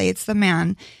 let's say it's the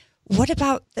man, what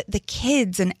about the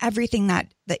kids and everything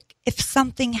that if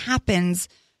something happens,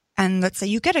 and let's say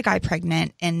you get a guy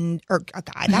pregnant or a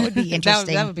guy, that would be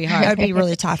interesting. that would be hard. That would be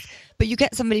really tough. But you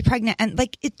get somebody pregnant, and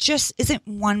it just isn't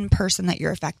one person that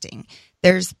you're affecting.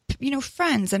 There's,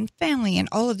 friends and family and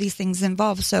all of these things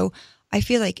involved. So I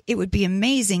feel like it would be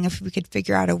amazing if we could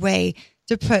figure out a way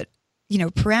to put,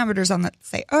 parameters on that,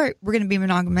 say, all right, we're going to be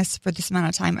monogamous for this amount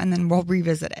of time, and then we'll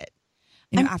revisit it,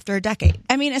 after a decade.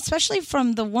 I mean, especially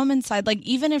from the woman's side,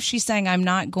 even if she's saying, I'm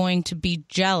not going to be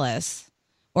jealous,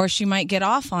 or she might get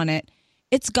off on it,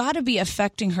 it's got to be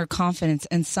affecting her confidence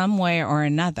in some way or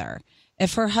another.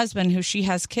 If her husband, who she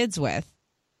has kids with,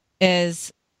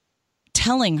 is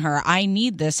telling her, I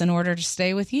need this in order to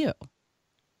stay with you.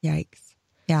 Yikes.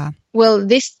 Yeah. Well,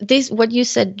 this what you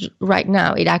said right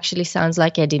now, it actually sounds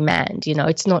like a demand.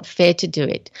 It's not fair to do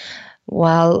it.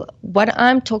 Well, what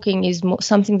I'm talking is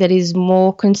something that is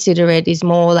more considerate, is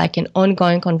more like an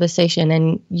ongoing conversation,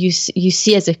 and you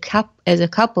see as a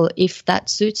couple if that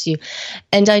suits you.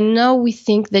 And I know we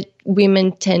think that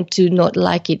women tend to not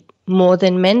like it more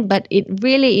than men, but it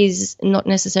really is not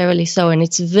necessarily so, and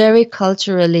it's very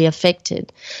culturally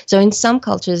affected. So in some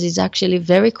cultures it's actually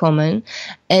very common,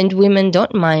 and women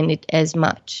don't mind it as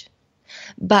much.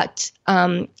 But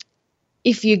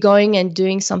if you're going and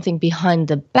doing something behind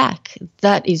the back,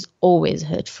 that is always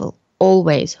hurtful.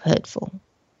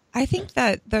 I think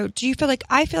that, though,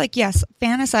 I feel like, yes,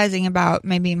 fantasizing about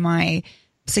maybe my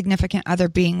significant other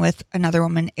being with another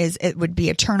woman it would be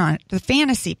a turn on, the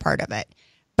fantasy part of it.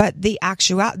 But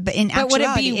would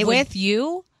it be with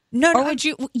you? No, or would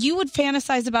you would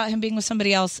fantasize about him being with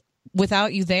somebody else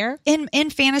without you there? In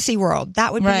fantasy world,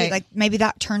 that would be like, maybe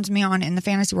that turns me on in the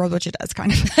fantasy world, which it does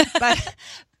kind of.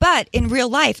 But in real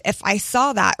life, if I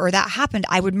saw that or that happened,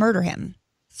 I would murder him.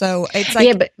 So it's like,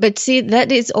 yeah, but see,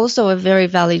 that is also a very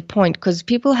valid point, because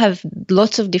people have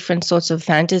lots of different sorts of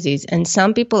fantasies, and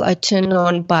some people are turned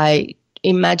on by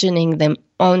imagining them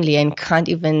only and can't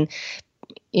even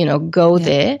go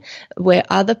there, where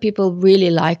other people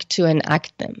really like to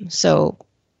enact them. So,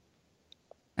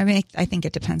 I mean, I think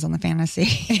it depends on the fantasy.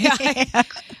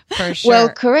 For sure. Well,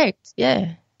 correct.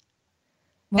 Yeah.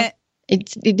 Well,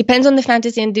 it depends on the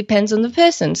fantasy and depends on the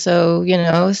person. So,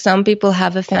 some people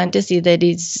have a fantasy that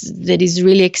is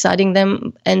really exciting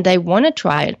them and they want to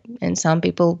try it, and some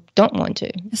people don't want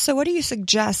to. So what do you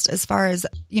suggest as far as,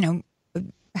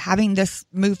 having this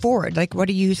move forward? Like, what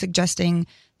are you suggesting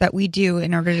that we do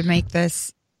in order to make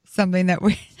this something that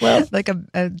we like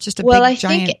just a big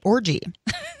giant orgy?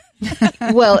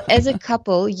 Well, as a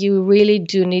couple, you really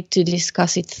do need to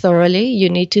discuss it thoroughly. You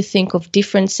need to think of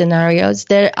different scenarios.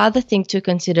 There are other things to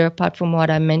consider apart from what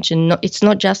I mentioned. It's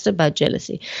not just about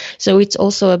jealousy. So it's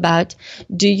also about,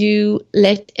 do you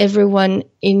let everyone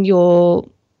in your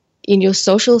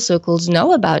social circles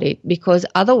know about it? Because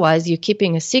otherwise you're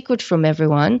keeping a secret from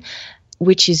everyone,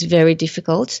 which is very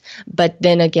difficult. But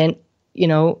then again,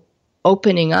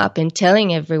 opening up and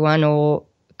telling everyone or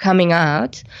coming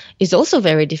out is also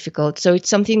very difficult. So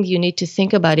it's something you need to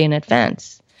think about in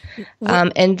advance.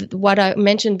 And what I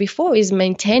mentioned before is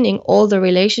maintaining all the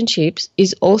relationships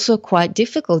is also quite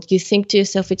difficult. You think to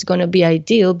yourself it's going to be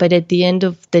ideal, but at the end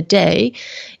of the day,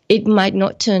 it might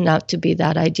not turn out to be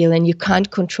that ideal, and you can't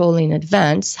control in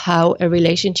advance how a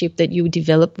relationship that you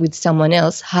develop with someone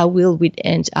else, how will it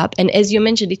end up. And as you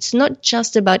mentioned, it's not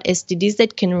just about STDs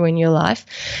that can ruin your life,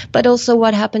 but also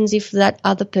what happens if that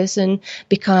other person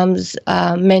becomes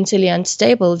mentally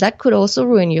unstable. That could also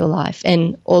ruin your life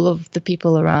and all of the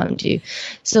people around you.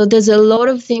 So there's a lot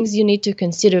of things you need to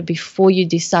consider before you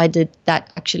decide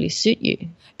that actually suit you.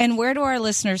 And where do our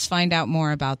listeners find out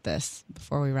more about this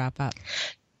before we wrap up?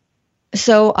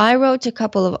 So I wrote a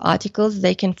couple of articles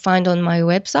they can find on my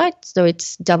website. So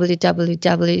it's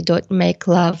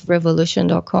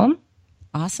www.makeloverevolution.com.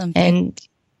 Awesome. And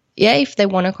yeah, if they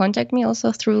want to contact me,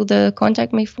 also through the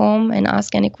contact me form and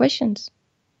ask any questions.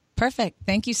 Perfect.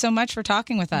 Thank you so much for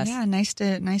talking with us. Yeah, nice.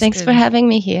 Thanks for having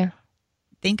me here.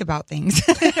 Think about things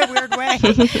in a weird way.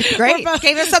 Great.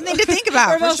 Gave us something to think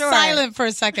about. We're both silent for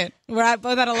a second. We're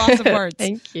both out of lots of words.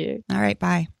 Thank you. All right.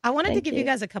 Bye. I wanted to give you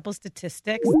guys a couple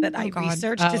statistics that I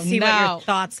researched to see what your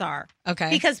thoughts are. Okay.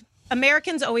 Because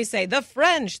Americans always say the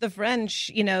French, they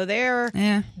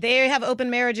have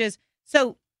open marriages.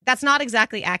 So that's not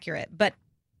exactly accurate, but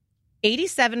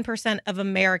 87% of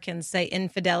Americans say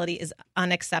infidelity is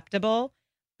unacceptable,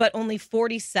 but only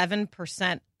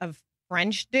 47% of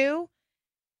French do.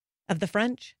 Of the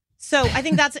French. So I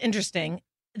think that's interesting.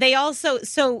 They also,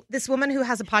 so this woman who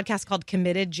has a podcast called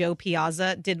Committed, Jo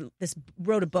Piazza,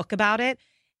 wrote a book about it.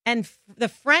 And the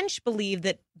French believe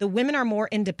that the women are more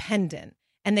independent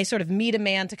and they sort of meet a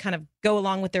man to kind of go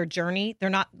along with their journey. They're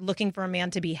not looking for a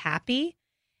man to be happy.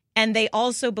 And they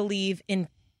also believe in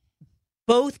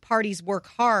both parties work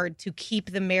hard to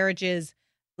keep the marriages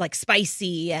like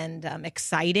spicy and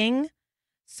exciting.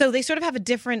 So they sort of have a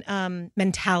different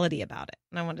mentality about it.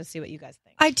 And I wanted to see what you guys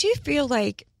think. I do feel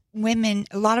like women,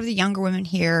 a lot of the younger women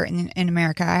here in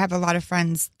America, I have a lot of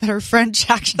friends that are French,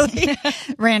 actually,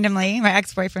 randomly. My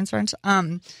ex-boyfriend's French.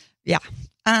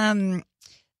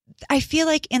 I feel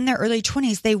like in their early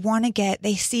 20s, they want to get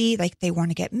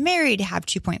married, have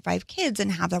 2.5 kids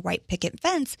and have the white picket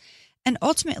fence. And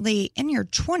ultimately, in your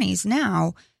 20s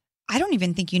now, I don't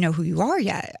even think you know who you are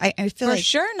yet. I feel For like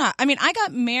sure not. I mean, I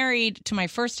got married to my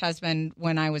first husband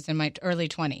when I was in my early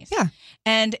 20s. Yeah.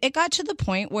 And it got to the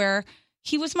point where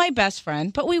he was my best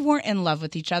friend, but we weren't in love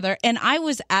with each other. And I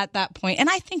was at that point, and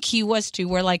I think he was too,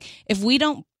 where like, if we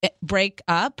don't break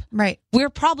up, right, we're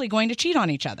probably going to cheat on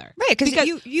each other. Right.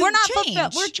 Because we're not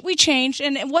fulfilled. We changed.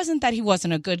 And it wasn't that he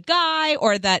wasn't a good guy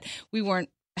or that we weren't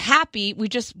happy. We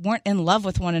just weren't in love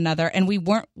with one another and we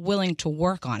weren't willing to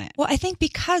work on it. Well, I think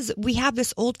because we have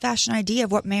this old fashioned idea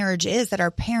of what marriage is that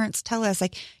our parents tell us,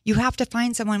 like, you have to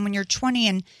find someone when you're 20.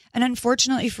 And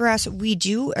unfortunately for us, we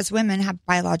do as women have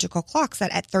biological clocks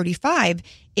that at 35,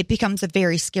 it becomes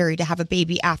very scary to have a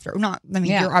baby after.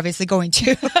 You're obviously going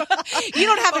to. You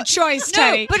don't have a choice,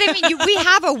 Teddy. No, but I mean, we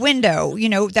have a window,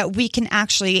 that we can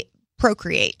actually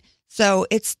procreate. So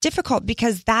it's difficult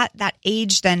because that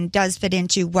age then does fit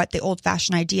into what the old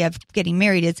fashioned idea of getting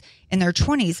married is in their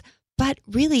 20s. But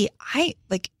really,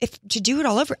 if to do it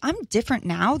all over, I'm different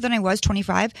now than I was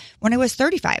 25 when I was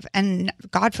 35. And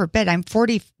God forbid, I'm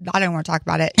 40. I don't want to talk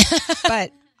about it,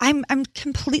 but I'm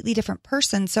completely different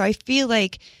person. So I feel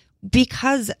like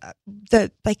because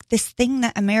this thing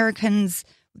that Americans,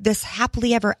 this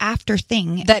happily ever after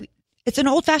thing that. It's an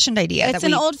old-fashioned idea. It's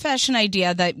an old-fashioned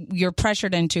idea that you're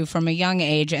pressured into from a young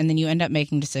age, and then you end up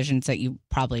making decisions that you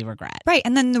probably regret. Right,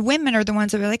 and then the women are the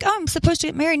ones that are like, "Oh, I'm supposed to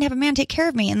get married and have a man take care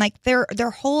of me," and like their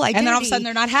whole identity. And then all of a sudden,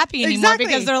 they're not happy anymore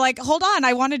because they're like, "Hold on,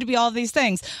 I wanted to be all of these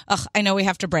things." Ugh, I know we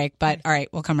have to break, but all right,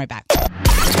 we'll come right back.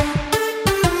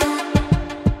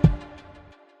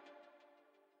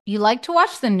 You like to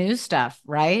watch the new stuff,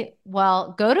 right?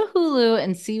 Well, go to Hulu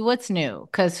and see what's new,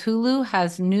 because Hulu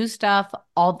has new stuff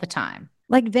all the time.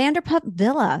 Like Vanderpump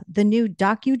Villa, the new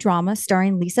docudrama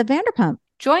starring Lisa Vanderpump.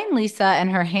 Join Lisa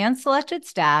and her hand-selected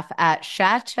staff at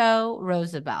Chateau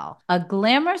Rosabelle, a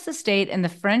glamorous estate in the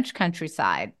French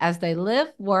countryside, as they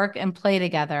live, work, and play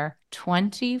together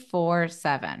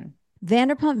 24/7.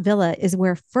 Vanderpump Villa is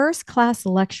where first-class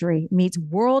luxury meets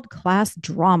world-class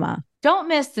drama. Don't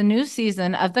miss the new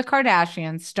season of The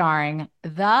Kardashians, starring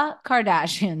The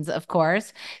Kardashians, of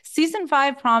course. Season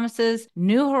 5 promises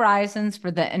new horizons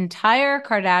for the entire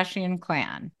Kardashian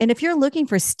clan. And if you're looking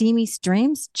for steamy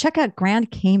streams, check out Grand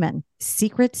Cayman,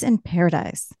 Secrets in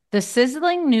Paradise. The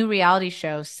sizzling new reality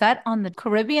show set on the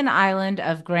Caribbean island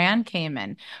of Grand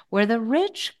Cayman, where the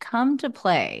rich come to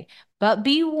play. But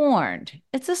be warned,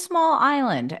 it's a small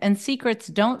island and secrets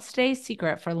don't stay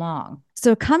secret for long.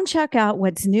 So come check out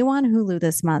what's new on Hulu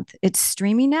this month. It's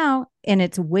streaming now and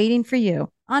it's waiting for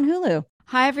you on Hulu.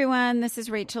 Hi, everyone. This is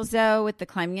Rachel Zoe with the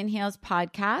Climbing in Heels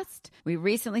podcast. We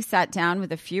recently sat down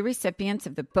with a few recipients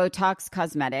of the Botox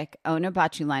Cosmetic,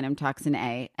 Onabotulinum Toxin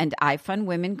A, and iFund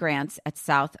Women grants at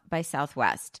South by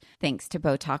Southwest, thanks to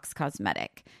Botox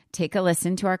Cosmetic. Take a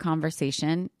listen to our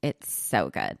conversation. It's so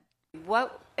good.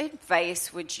 What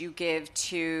advice would you give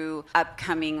to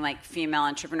upcoming female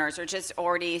entrepreneurs or just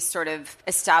already sort of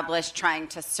established trying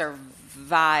to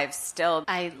survive still?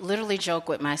 I literally joke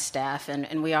with my staff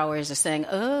and we always are saying,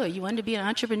 oh, you want to be an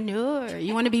entrepreneur?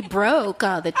 You want to be broke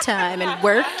all the time and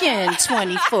working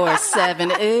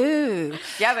 24/7. Ooh.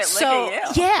 Yeah, but look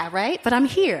at you. Yeah, right? But I'm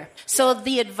here. So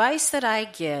the advice that I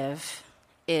give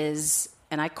is,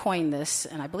 and I coined this,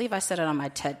 and I believe I said it on my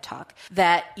TED Talk,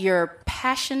 that your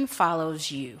passion follows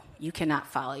you. You cannot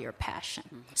follow your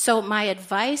passion. So my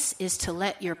advice is to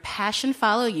let your passion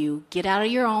follow you, get out of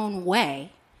your own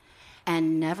way,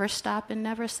 and never stop and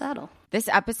never settle. This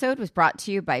episode was brought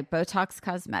to you by Botox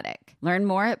Cosmetic. Learn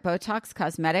more at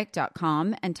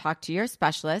BotoxCosmetic.com and talk to your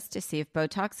specialist to see if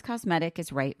Botox Cosmetic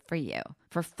is right for you.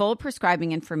 For full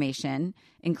prescribing information,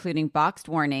 including boxed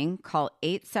warning, call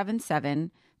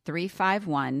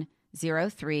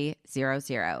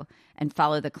 877-351-0300 and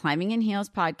follow the Climbing in Heels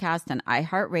podcast on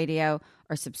iHeartRadio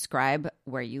or subscribe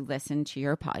where you listen to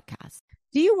your podcast.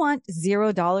 Do you want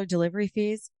 $0 delivery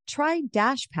fees? Try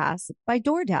DashPass by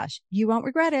DoorDash. You won't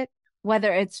regret it.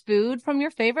 Whether it's food from your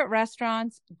favorite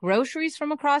restaurants, groceries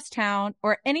from across town,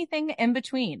 or anything in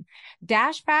between,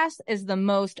 DashPass is the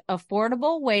most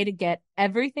affordable way to get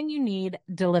everything you need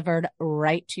delivered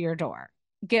right to your door.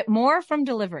 Get more from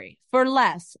delivery for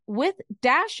less with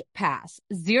DashPass.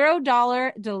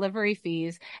 $0 delivery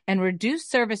fees and reduced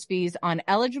service fees on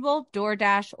eligible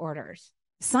DoorDash orders.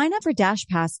 Sign up for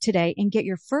DashPass today and get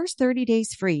your first 30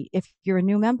 days free if you're a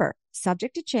new member.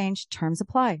 Subject to change. Terms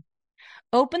apply.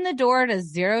 Open the door to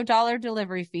 $0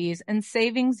 delivery fees and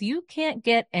savings you can't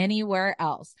get anywhere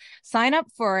else. Sign up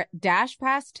for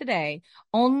DashPass today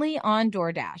only on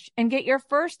DoorDash and get your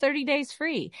first 30 days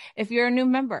free if you're a new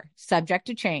member. Subject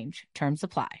to change. Terms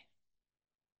apply.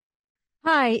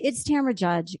 Hi, it's Tamara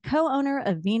Judge, co-owner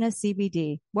of Vena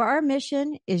CBD, where our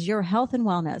mission is your health and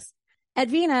wellness. At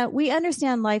Vena, we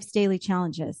understand life's daily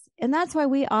challenges, and that's why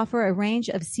we offer a range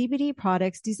of CBD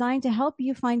products designed to help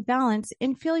you find balance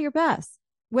and feel your best.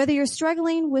 Whether you're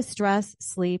struggling with stress,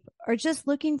 sleep, or just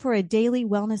looking for a daily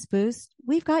wellness boost,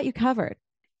 we've got you covered.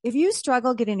 If you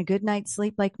struggle getting a good night's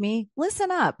sleep like me,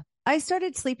 listen up. I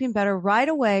started sleeping better right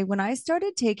away when I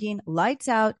started taking Lights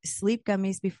Out sleep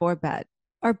gummies before bed.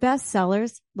 Our best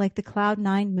sellers, like the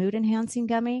Cloud9 Mood Enhancing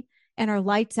Gummy and our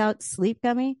Lights Out Sleep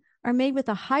Gummy, are made with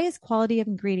the highest quality of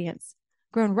ingredients,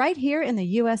 grown right here in the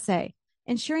USA,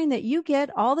 ensuring that you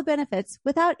get all the benefits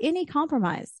without any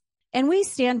compromise. And we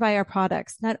stand by our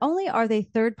products. Not only are they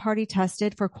third-party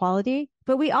tested for quality,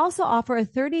 but we also offer a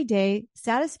 30-day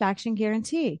satisfaction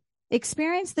guarantee.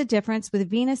 Experience the difference with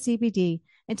Vena CBD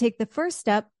and take the first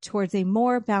step towards a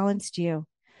more balanced you.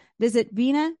 Visit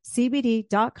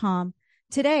VenaCBD.com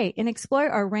today and explore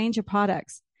our range of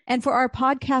products. And for our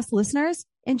podcast listeners,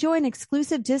 enjoy an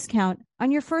exclusive discount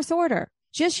on your first order.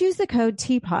 Just use the code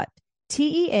TEAPOD,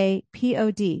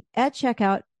 TEAPOD, at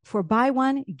checkout for buy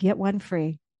one, get one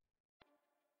free.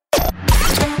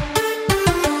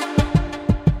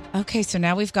 Okay, so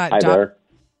now we've got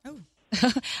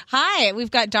Hi,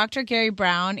 we've got Dr. Gary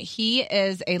Brown. He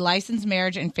is a licensed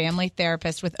marriage and family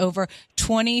therapist with over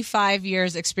 25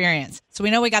 years experience. So we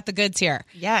know we got the goods here.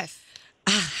 Yes.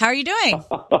 How are you doing?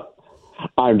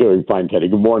 I'm doing fine, Teddy.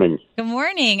 Good morning. Good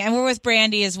morning. And we're with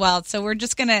Brandy as well. So we're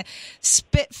just going to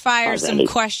spitfire some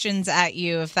questions at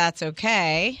you, if that's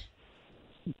okay.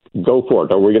 Go for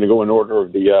it. Are we going to go in order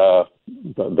of the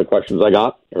questions I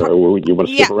got? Or you want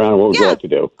to skip around? What would you like to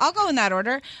do? I'll go in that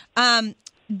order.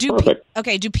 Perfect.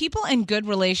 Do people in good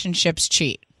relationships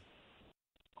cheat?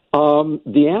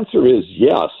 The answer is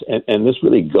yes. And this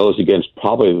really goes against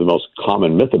probably the most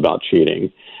common myth about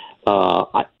cheating.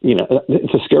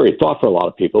 It's a scary thought for a lot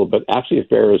of people, but actually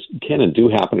affairs can and do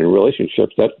happen in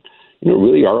relationships that,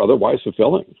 really are otherwise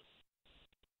fulfilling.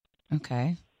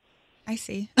 Okay. I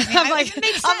see. I'm like,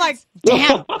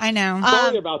 damn. I know.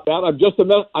 Sorry about that. I'm just a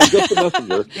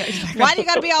messenger. Why do you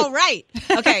got to be all right?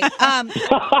 Okay. Damn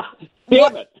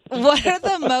it. What are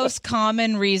the most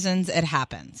common reasons it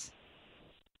happens?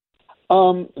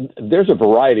 There's a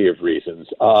variety of reasons.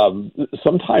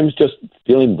 Sometimes just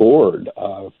feeling bored,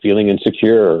 feeling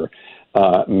insecure.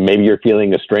 Maybe you're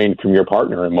feeling estranged from your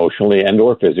partner emotionally and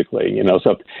or physically.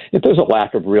 So if there's a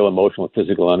lack of real emotional and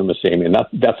physical intimacy,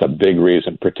 that's a big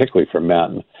reason, particularly for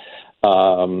men.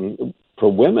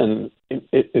 For women,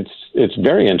 it's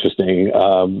very interesting.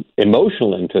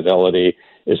 Emotional infidelity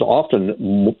is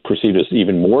often perceived as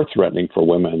even more threatening for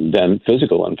women than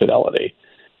physical infidelity.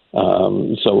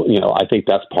 So, I think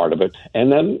that's part of it.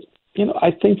 And then,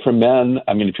 I think for men,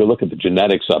 I mean, if you look at the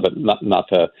genetics of it, not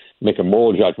to make a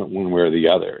moral judgment one way or the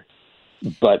other,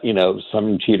 but,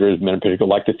 some cheaters, men in particular,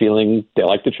 like the feeling, they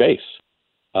like the chase.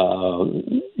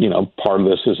 Part of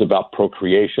this is about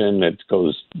procreation. It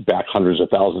goes back hundreds of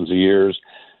thousands of years.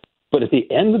 But at the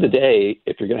end of the day,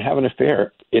 if you're going to have an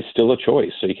affair, it's still a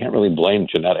choice. So you can't really blame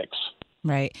genetics.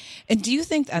 Right. And do you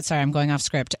think sorry, I'm going off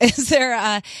script. Is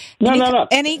there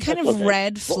any kind of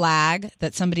red flag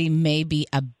that somebody may be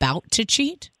about to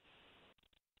cheat?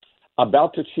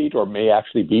 About to cheat or may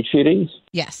actually be cheating?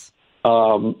 Yes.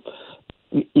 If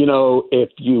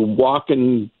you walk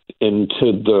into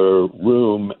the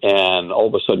room and all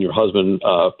of a sudden your husband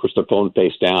puts their phone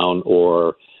face down,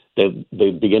 or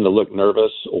they begin to look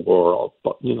nervous, or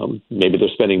maybe they're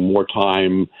spending more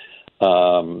time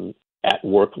at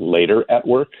work later at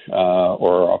work,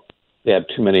 or they have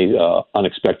too many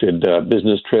unexpected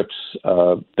business trips,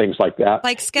 things like that.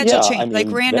 Like schedule change, like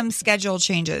random schedule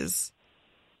changes.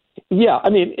 Yeah, I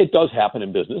mean, it does happen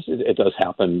in business. It does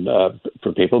happen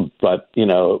for people, but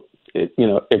if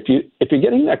you're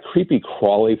getting that creepy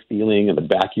crawly feeling in the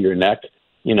back of your neck,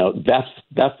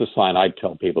 that's the sign I'd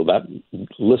tell people that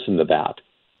listen to that,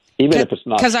 even if it's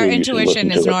not true. Because our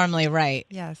intuition is normally right.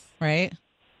 Yes, right.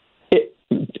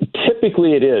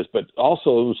 Typically it is, but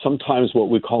also sometimes what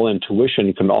we call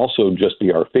intuition can also just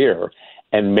be our fear,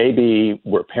 and maybe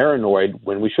we're paranoid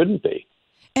when we shouldn't be.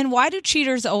 And why do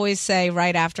cheaters always say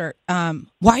right after, why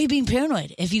are you being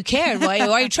paranoid? If you cared,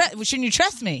 why shouldn't you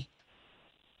trust me?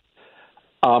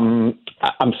 I'm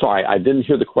sorry, I didn't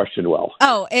hear the question well.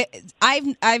 Oh,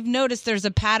 I've noticed there's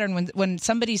a pattern when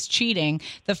somebody's cheating.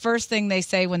 The first thing they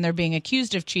say when they're being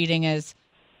accused of cheating is,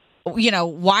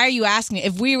 why are you asking?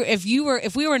 If we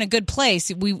were in a good place,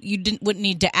 wouldn't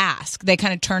need to ask. They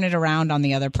kind of turn it around on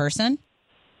the other person.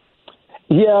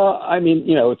 Yeah, I mean,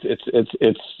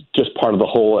 it's just part of the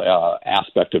whole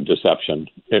aspect of deception.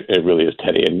 It really is,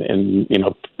 Teddy. And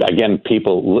again,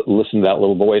 people listen to that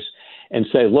little voice and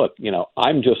say, look,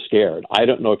 I'm just scared. I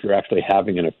don't know if you're actually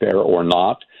having an affair or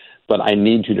not, but I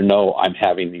need you to know I'm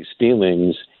having these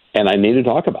feelings and I need to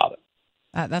talk about it.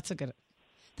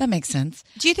 That makes sense.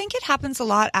 Do you think it happens a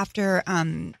lot after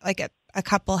a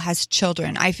couple has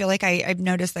children? I feel like I've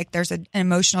noticed like there's an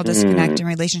emotional disconnect in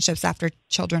relationships after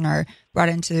children are brought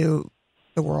into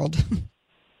the world.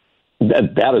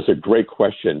 That is a great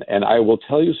question. And I will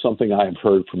tell you something I've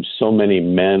heard from so many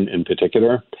men in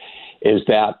particular is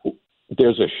that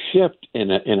there's a shift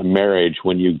in a marriage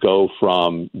when you go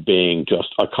from being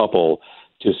just a couple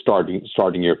to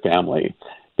starting your family,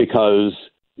 because,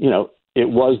 it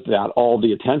was that all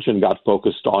the attention got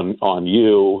focused on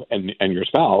you and your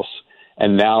spouse.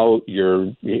 And now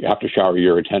you have to shower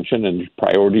your attention and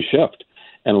priorities shift.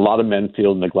 And a lot of men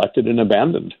feel neglected and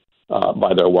abandoned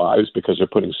by their wives because they're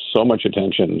putting so much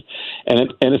attention.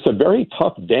 And it's a very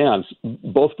tough dance,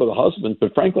 both for the husband,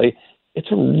 but frankly,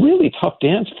 it's a really tough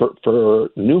dance for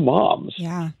new moms.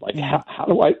 Yeah. How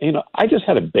do I just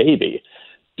had a baby.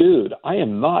 Dude, I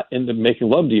am not into making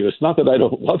love to you. It's not that I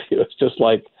don't love you. It's just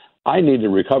like I need to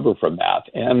recover from that.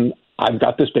 And I've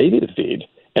got this baby to feed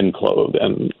and clothe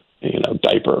and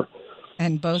diaper.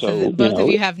 And both of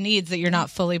you have needs that you're not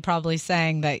fully probably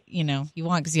saying that, you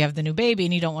want because you have the new baby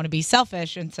and you don't want to be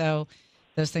selfish. And so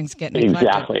those things get neglected.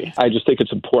 Exactly. I just think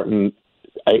it's important,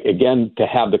 again, to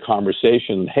have the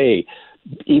conversation. Hey,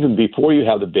 even before you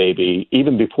have the baby,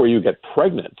 even before you get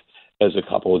pregnant as a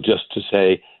couple, just to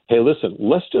say, hey, listen,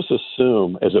 let's just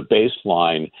assume as a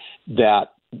baseline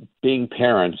that being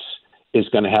parents is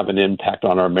going to have an impact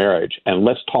on our marriage. And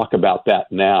let's talk about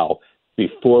that now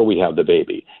before we have the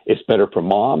baby. It's better for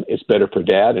mom, it's better for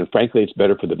dad, and frankly, it's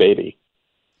better for the baby.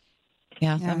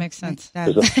 Yeah, that makes sense.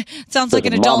 Sounds like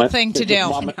an adult thing to do.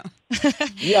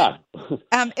 Yeah.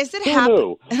 Is it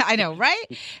happening? I know, right?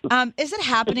 Is it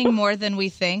happening more than we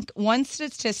think? One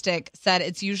statistic said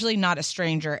it's usually not a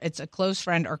stranger; it's a close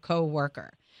friend or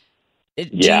co-worker.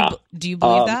 Do you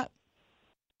believe that?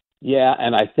 Yeah,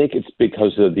 and I think it's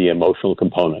because of the emotional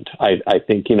component. I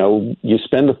think, you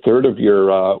spend a third of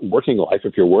your working life,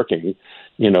 if you're working,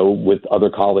 with other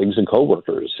colleagues and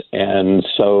coworkers. And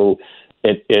so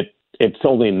it's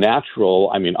only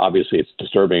natural. I mean, obviously it's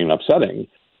disturbing and upsetting,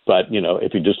 but,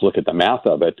 if you just look at the math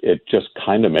of it, it just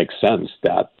kind of makes sense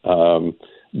that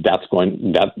that's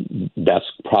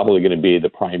probably going to be the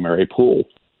primary pool.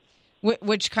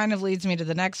 Which kind of leads me to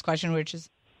the next question, which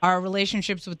is, are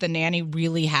relationships with the nanny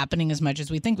really happening as much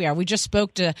as we think we are? We just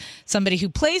spoke to somebody who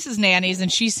places nannies,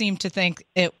 and she seemed to think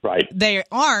they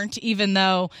aren't, even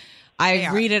though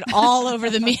I read it all over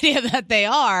the media that they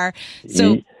are.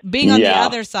 So being on the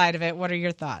other side of it, what are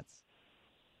your thoughts?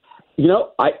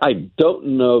 I don't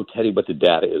know, Teddy, what the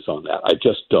data is on that. I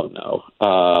just don't know.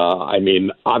 I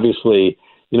mean, obviously,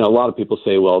 a lot of people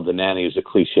say, well, the nanny is a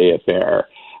cliche affair.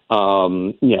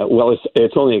 Well,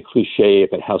 it's only a cliche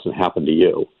if it hasn't happened to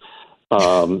you.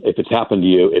 If it's happened to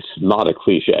you, it's not a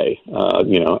cliche.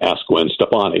 Ask Gwen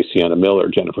Stefani, Sienna Miller,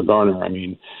 Jennifer Garner. I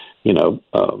mean,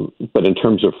 but in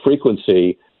terms of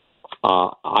frequency,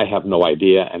 I have no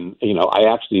idea. And, I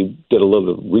actually did a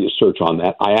little bit of research on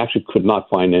that. I actually could not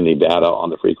find any data on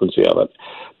the frequency of it.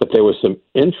 But there was some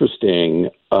interesting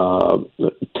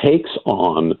takes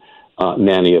on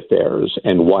nanny affairs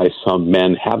and why some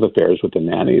men have affairs with the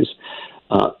nannies.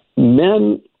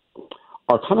 Men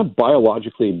are kind of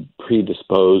biologically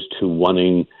predisposed to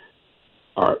wanting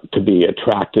to be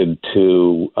attracted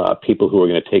to people who are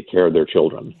going to take care of their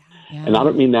children. Yeah. And I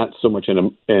don't mean that so much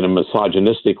in a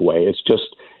misogynistic way. It's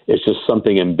just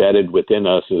something embedded within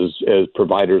us as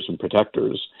providers and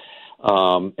protectors.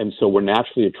 And so we're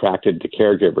naturally attracted to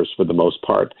caregivers for the most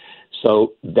part.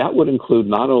 So that would include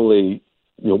not only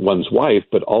one's wife,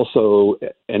 but also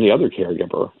any other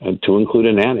caregiver, and to include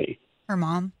a nanny. Her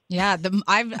mom. Yeah,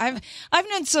 I've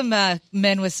known some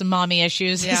men with some mommy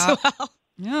issues as well.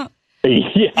 Yeah.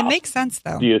 Yeah. It makes sense,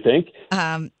 though. Do you think?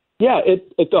 Yeah,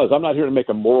 it does. I'm not here to make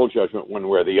a moral judgment one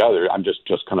way or the other. I'm just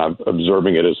kind of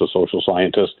observing it as a social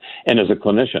scientist and as a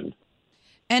clinician.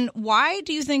 And why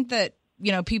do you think that,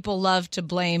 people love to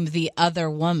blame the other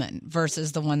woman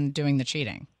versus the one doing the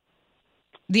cheating?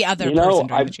 The other person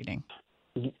doing the cheating.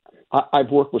 I've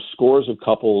worked with scores of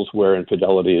couples where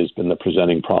infidelity has been the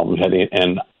presenting problem,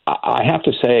 and I have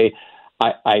to say,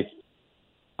 to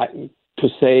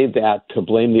say that to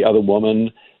blame the other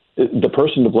woman, the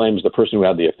person to blame is the person who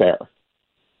had the affair.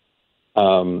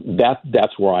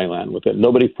 That's where I land with it.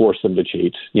 Nobody forced them to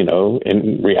cheat.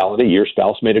 In reality, your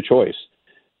spouse made a choice.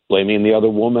 Blaming the other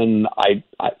woman, I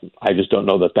just don't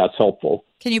know that that's helpful.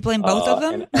 Can you blame both of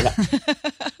them?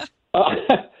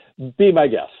 Be my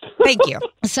guest. Thank you.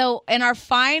 So in our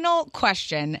final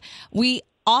question, we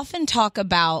often talk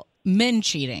about men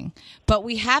cheating, but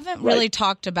we haven't really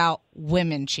talked about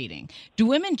women cheating. Do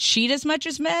women cheat as much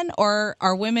as men, or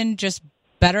are women just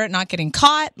better at not getting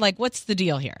caught? Like, what's the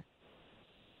deal here?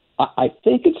 I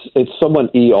think it's somewhat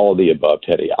all of the above,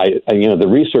 Teddy. The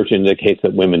research indicates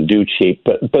that women do cheat,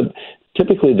 but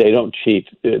typically they don't cheat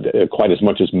quite as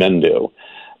much as men do.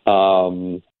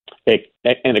 And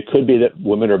it could be that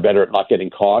women are better at not getting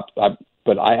caught. But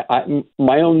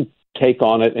my own take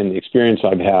on it and the experience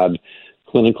I've had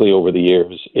clinically over the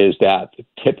years is that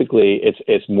typically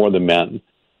it's more the men.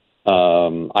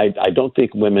 I don't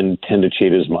think women tend to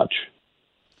cheat as much.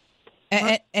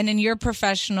 And in your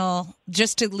professional,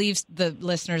 just to leave the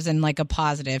listeners in like a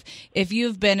positive, if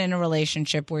you've been in a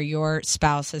relationship where your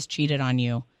spouse has cheated on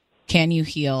you, can you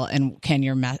heal and can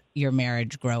your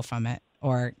marriage grow from it?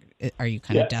 Or are you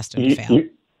kind of destined to fail?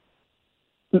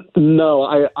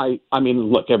 No, I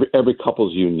mean, look, every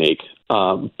couple's unique.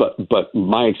 But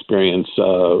my experience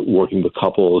working with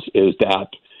couples is that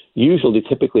usually,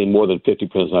 typically, more than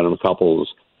 50% of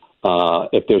couples,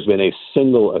 if there's been a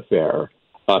single affair,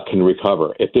 can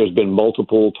recover. If there's been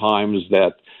multiple times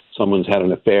that someone's had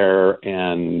an affair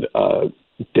and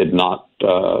did not,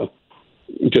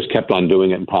 just kept on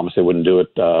doing it and promised they wouldn't do it,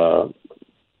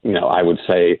 I would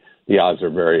say the odds are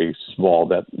very small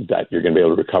that you're going to be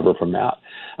able to recover from that.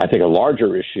 I think a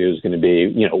larger issue is going to be,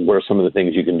 what are some of the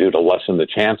things you can do to lessen the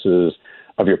chances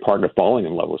of your partner falling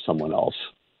in love with someone else?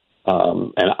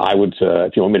 And I would,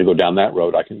 if you want me to go down that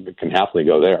road, I can happily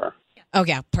go there. Oh,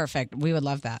 yeah, perfect. We would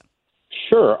love that.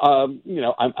 Sure.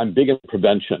 I'm big in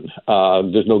prevention.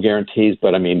 There's no guarantees,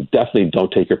 but I mean, definitely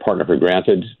don't take your partner for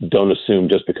granted. Don't assume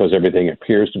just because everything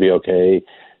appears to be okay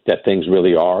that things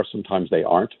really are. Sometimes they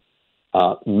aren't.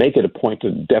 Make it a point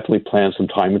to definitely plan some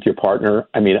time with your partner.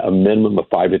 I mean, a minimum of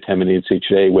 5 to 10 minutes each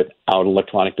day without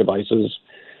electronic devices.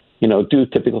 Do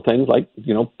typical things like,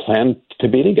 plan to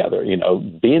be together,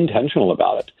 be intentional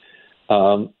about it.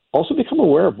 Also become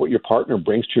aware of what your partner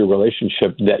brings to your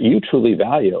relationship that you truly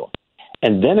value,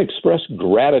 and then express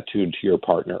gratitude to your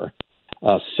partner.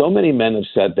 So many men have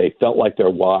said they felt like their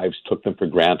wives took them for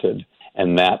granted,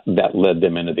 and that led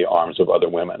them into the arms of other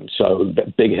women. So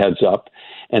big heads up.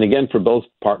 And again, for both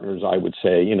partners, I would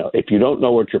say, if you don't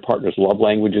know what your partner's love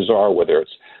languages are, whether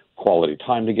it's quality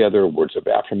time together, words of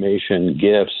affirmation,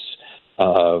 gifts,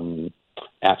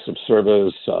 acts of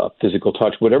service, physical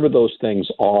touch, whatever those things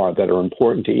are that are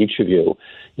important to each of you,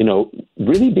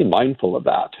 really be mindful of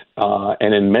that.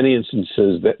 And in many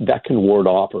instances, that can ward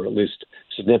off or at least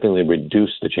significantly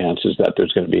reduce the chances that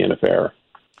there's going to be an affair.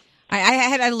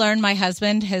 I learned my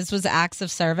husband, his was acts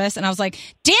of service. And I was like,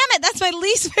 damn it, that's my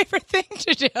least favorite thing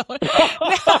to do.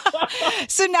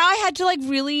 So now I had to like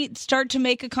really start to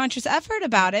make a conscious effort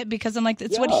about it because I'm like,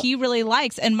 it's what he really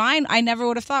likes. And mine, I never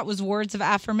would have thought was words of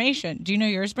affirmation. Do you know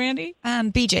yours, Brandy?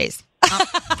 BJ's.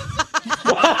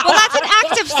 Well, that's an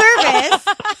act of service.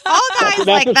 All guys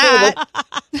like that.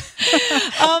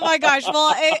 Oh my gosh.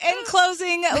 Well, in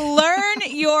closing, learn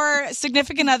your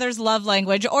significant other's love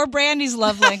language or Brandy's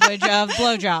love language of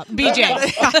blowjob. BJ.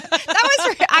 That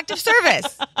was for act of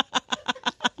service.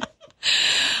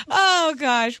 Oh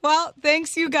gosh. Well,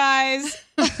 thanks you guys.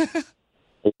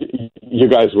 You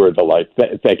guys were a delight.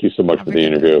 Thank you so much for the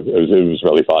interview. It was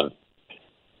really fun.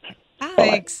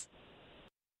 Thanks.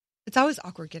 It's always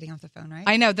awkward getting off the phone, right?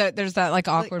 I know that there's that like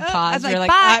awkward pause. You're like,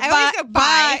 bye. I always go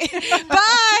bye.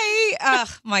 Bye.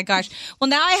 Oh my gosh. Well,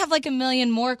 now I have like a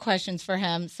million more questions for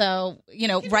him. So,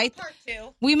 part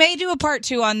 2. We may do a part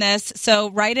 2 on this.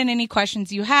 So write in any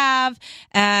questions you have.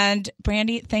 And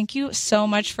Brandy, thank you so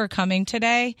much for coming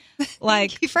today.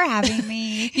 Thank you for having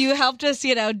me. You helped us,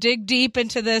 dig deep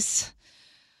into this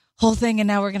whole thing, and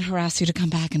now we're going to harass you to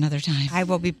come back another time. I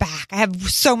will be back. I have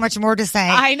so much more to say.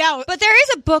 I know. But there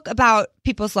is a book about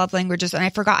people's love languages, and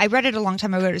I forgot. I read it a long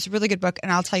time ago. It's a really good book,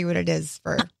 and I'll tell you what it is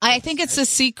for. I think it's The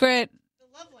Secret.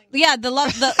 Yeah,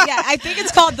 I think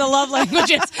it's called The Love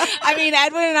Languages. I mean,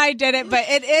 Edwin and I did it, but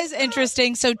it is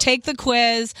interesting. So take the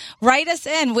quiz, write us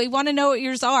in. We want to know what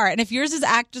yours are. And if yours is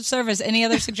act of service, any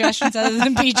other suggestions other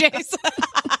than BJ's?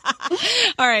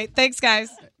 All right. Thanks,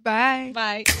 guys. Bye.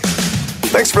 Bye.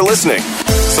 Thanks for listening.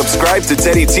 Subscribe to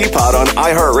Teddy Teapot on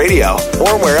iHeartRadio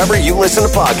or wherever you listen to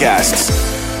podcasts.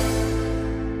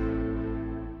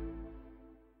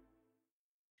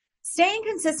 Staying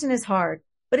consistent is hard,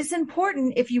 but it's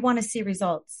important if you want to see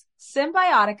results.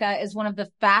 Symbiotica is one of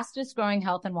the fastest growing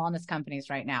health and wellness companies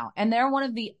right now, and they're one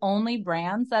of the only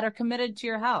brands that are committed to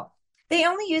your health. They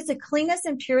only use the cleanest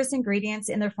and purest ingredients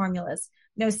in their formulas.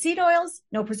 No seed oils,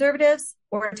 no preservatives,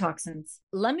 or toxins.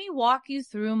 Let me walk you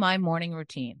through my morning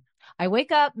routine. I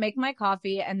wake up, make my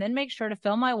coffee, and then make sure to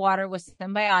fill my water with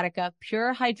Symbiotica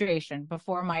Pure Hydration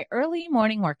before my early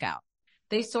morning workout.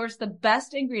 They source the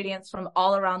best ingredients from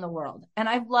all around the world, and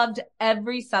I've loved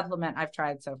every supplement I've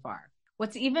tried so far.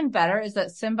 What's even better is that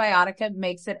Symbiotica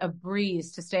makes it a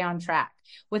breeze to stay on track.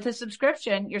 With a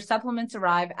subscription, your supplements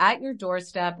arrive at your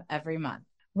doorstep every month.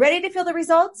 Ready to feel the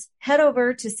results? Head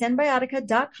over to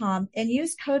Symbiotica.com and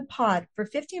use code POD for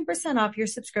 15% off your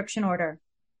subscription order.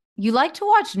 You like to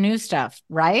watch new stuff,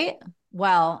 right?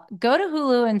 Well, go to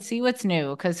Hulu and see what's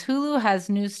new, because Hulu has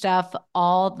new stuff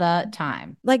all the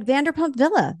time. Like Vanderpump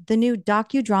Villa, the new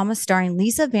docudrama starring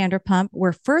Lisa Vanderpump,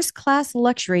 where first-class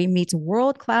luxury meets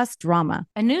world-class drama.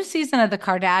 A new season of The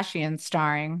Kardashians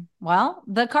starring, well,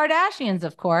 the Kardashians,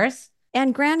 of course.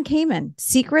 And Grand Cayman,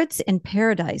 Secrets in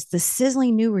Paradise, the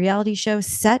sizzling new reality show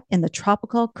set in the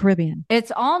tropical Caribbean.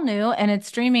 It's all new, and it's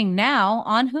streaming now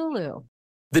on Hulu.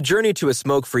 The journey to a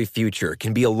smoke-free future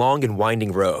can be a long and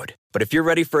winding road. But if you're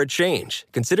ready for a change,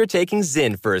 consider taking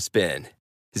Zyn for a spin.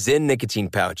 Zyn nicotine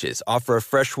pouches offer a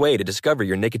fresh way to discover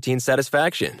your nicotine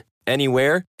satisfaction.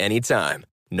 Anywhere, anytime.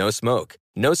 No smoke,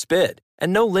 no spit,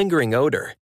 and no lingering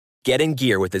odor. Get in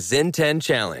gear with the Zyn 10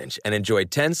 Challenge and enjoy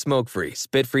 10 smoke-free,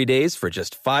 spit-free days for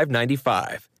just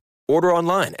 $5.95. Order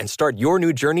online and start your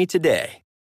new journey today.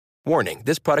 Warning,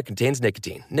 this product contains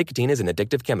nicotine. Nicotine is an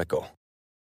addictive chemical.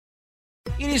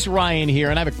 It is Ryan here,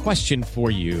 and I have a question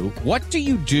for you. What do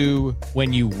you do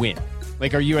when you win?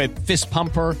 Like, are you a fist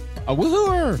pumper, a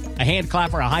woohooer, a hand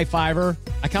clapper, a high fiver?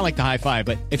 I kind of like the high five,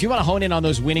 but if you want to hone in on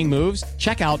those winning moves,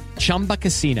 check out Chumba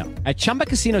Casino. At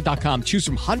ChumbaCasino.com, choose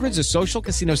from hundreds of social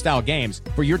casino-style games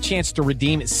for your chance to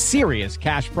redeem serious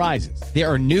cash prizes. There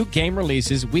are new game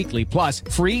releases weekly, plus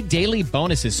free daily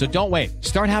bonuses, so don't wait.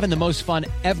 Start having the most fun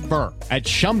ever at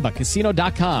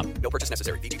ChumbaCasino.com. No purchase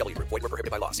necessary. VGW. Void where prohibited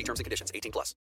by law. See terms and conditions. 18+.